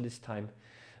preparation this time,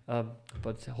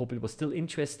 but I hope it was still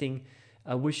interesting.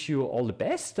 I wish you all the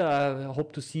best.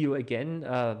 Hope to see you again.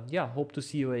 Hope to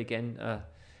see you again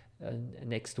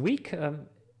next week. A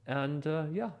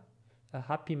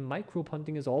happy microbe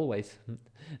hunting as always.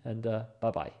 And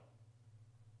bye-bye.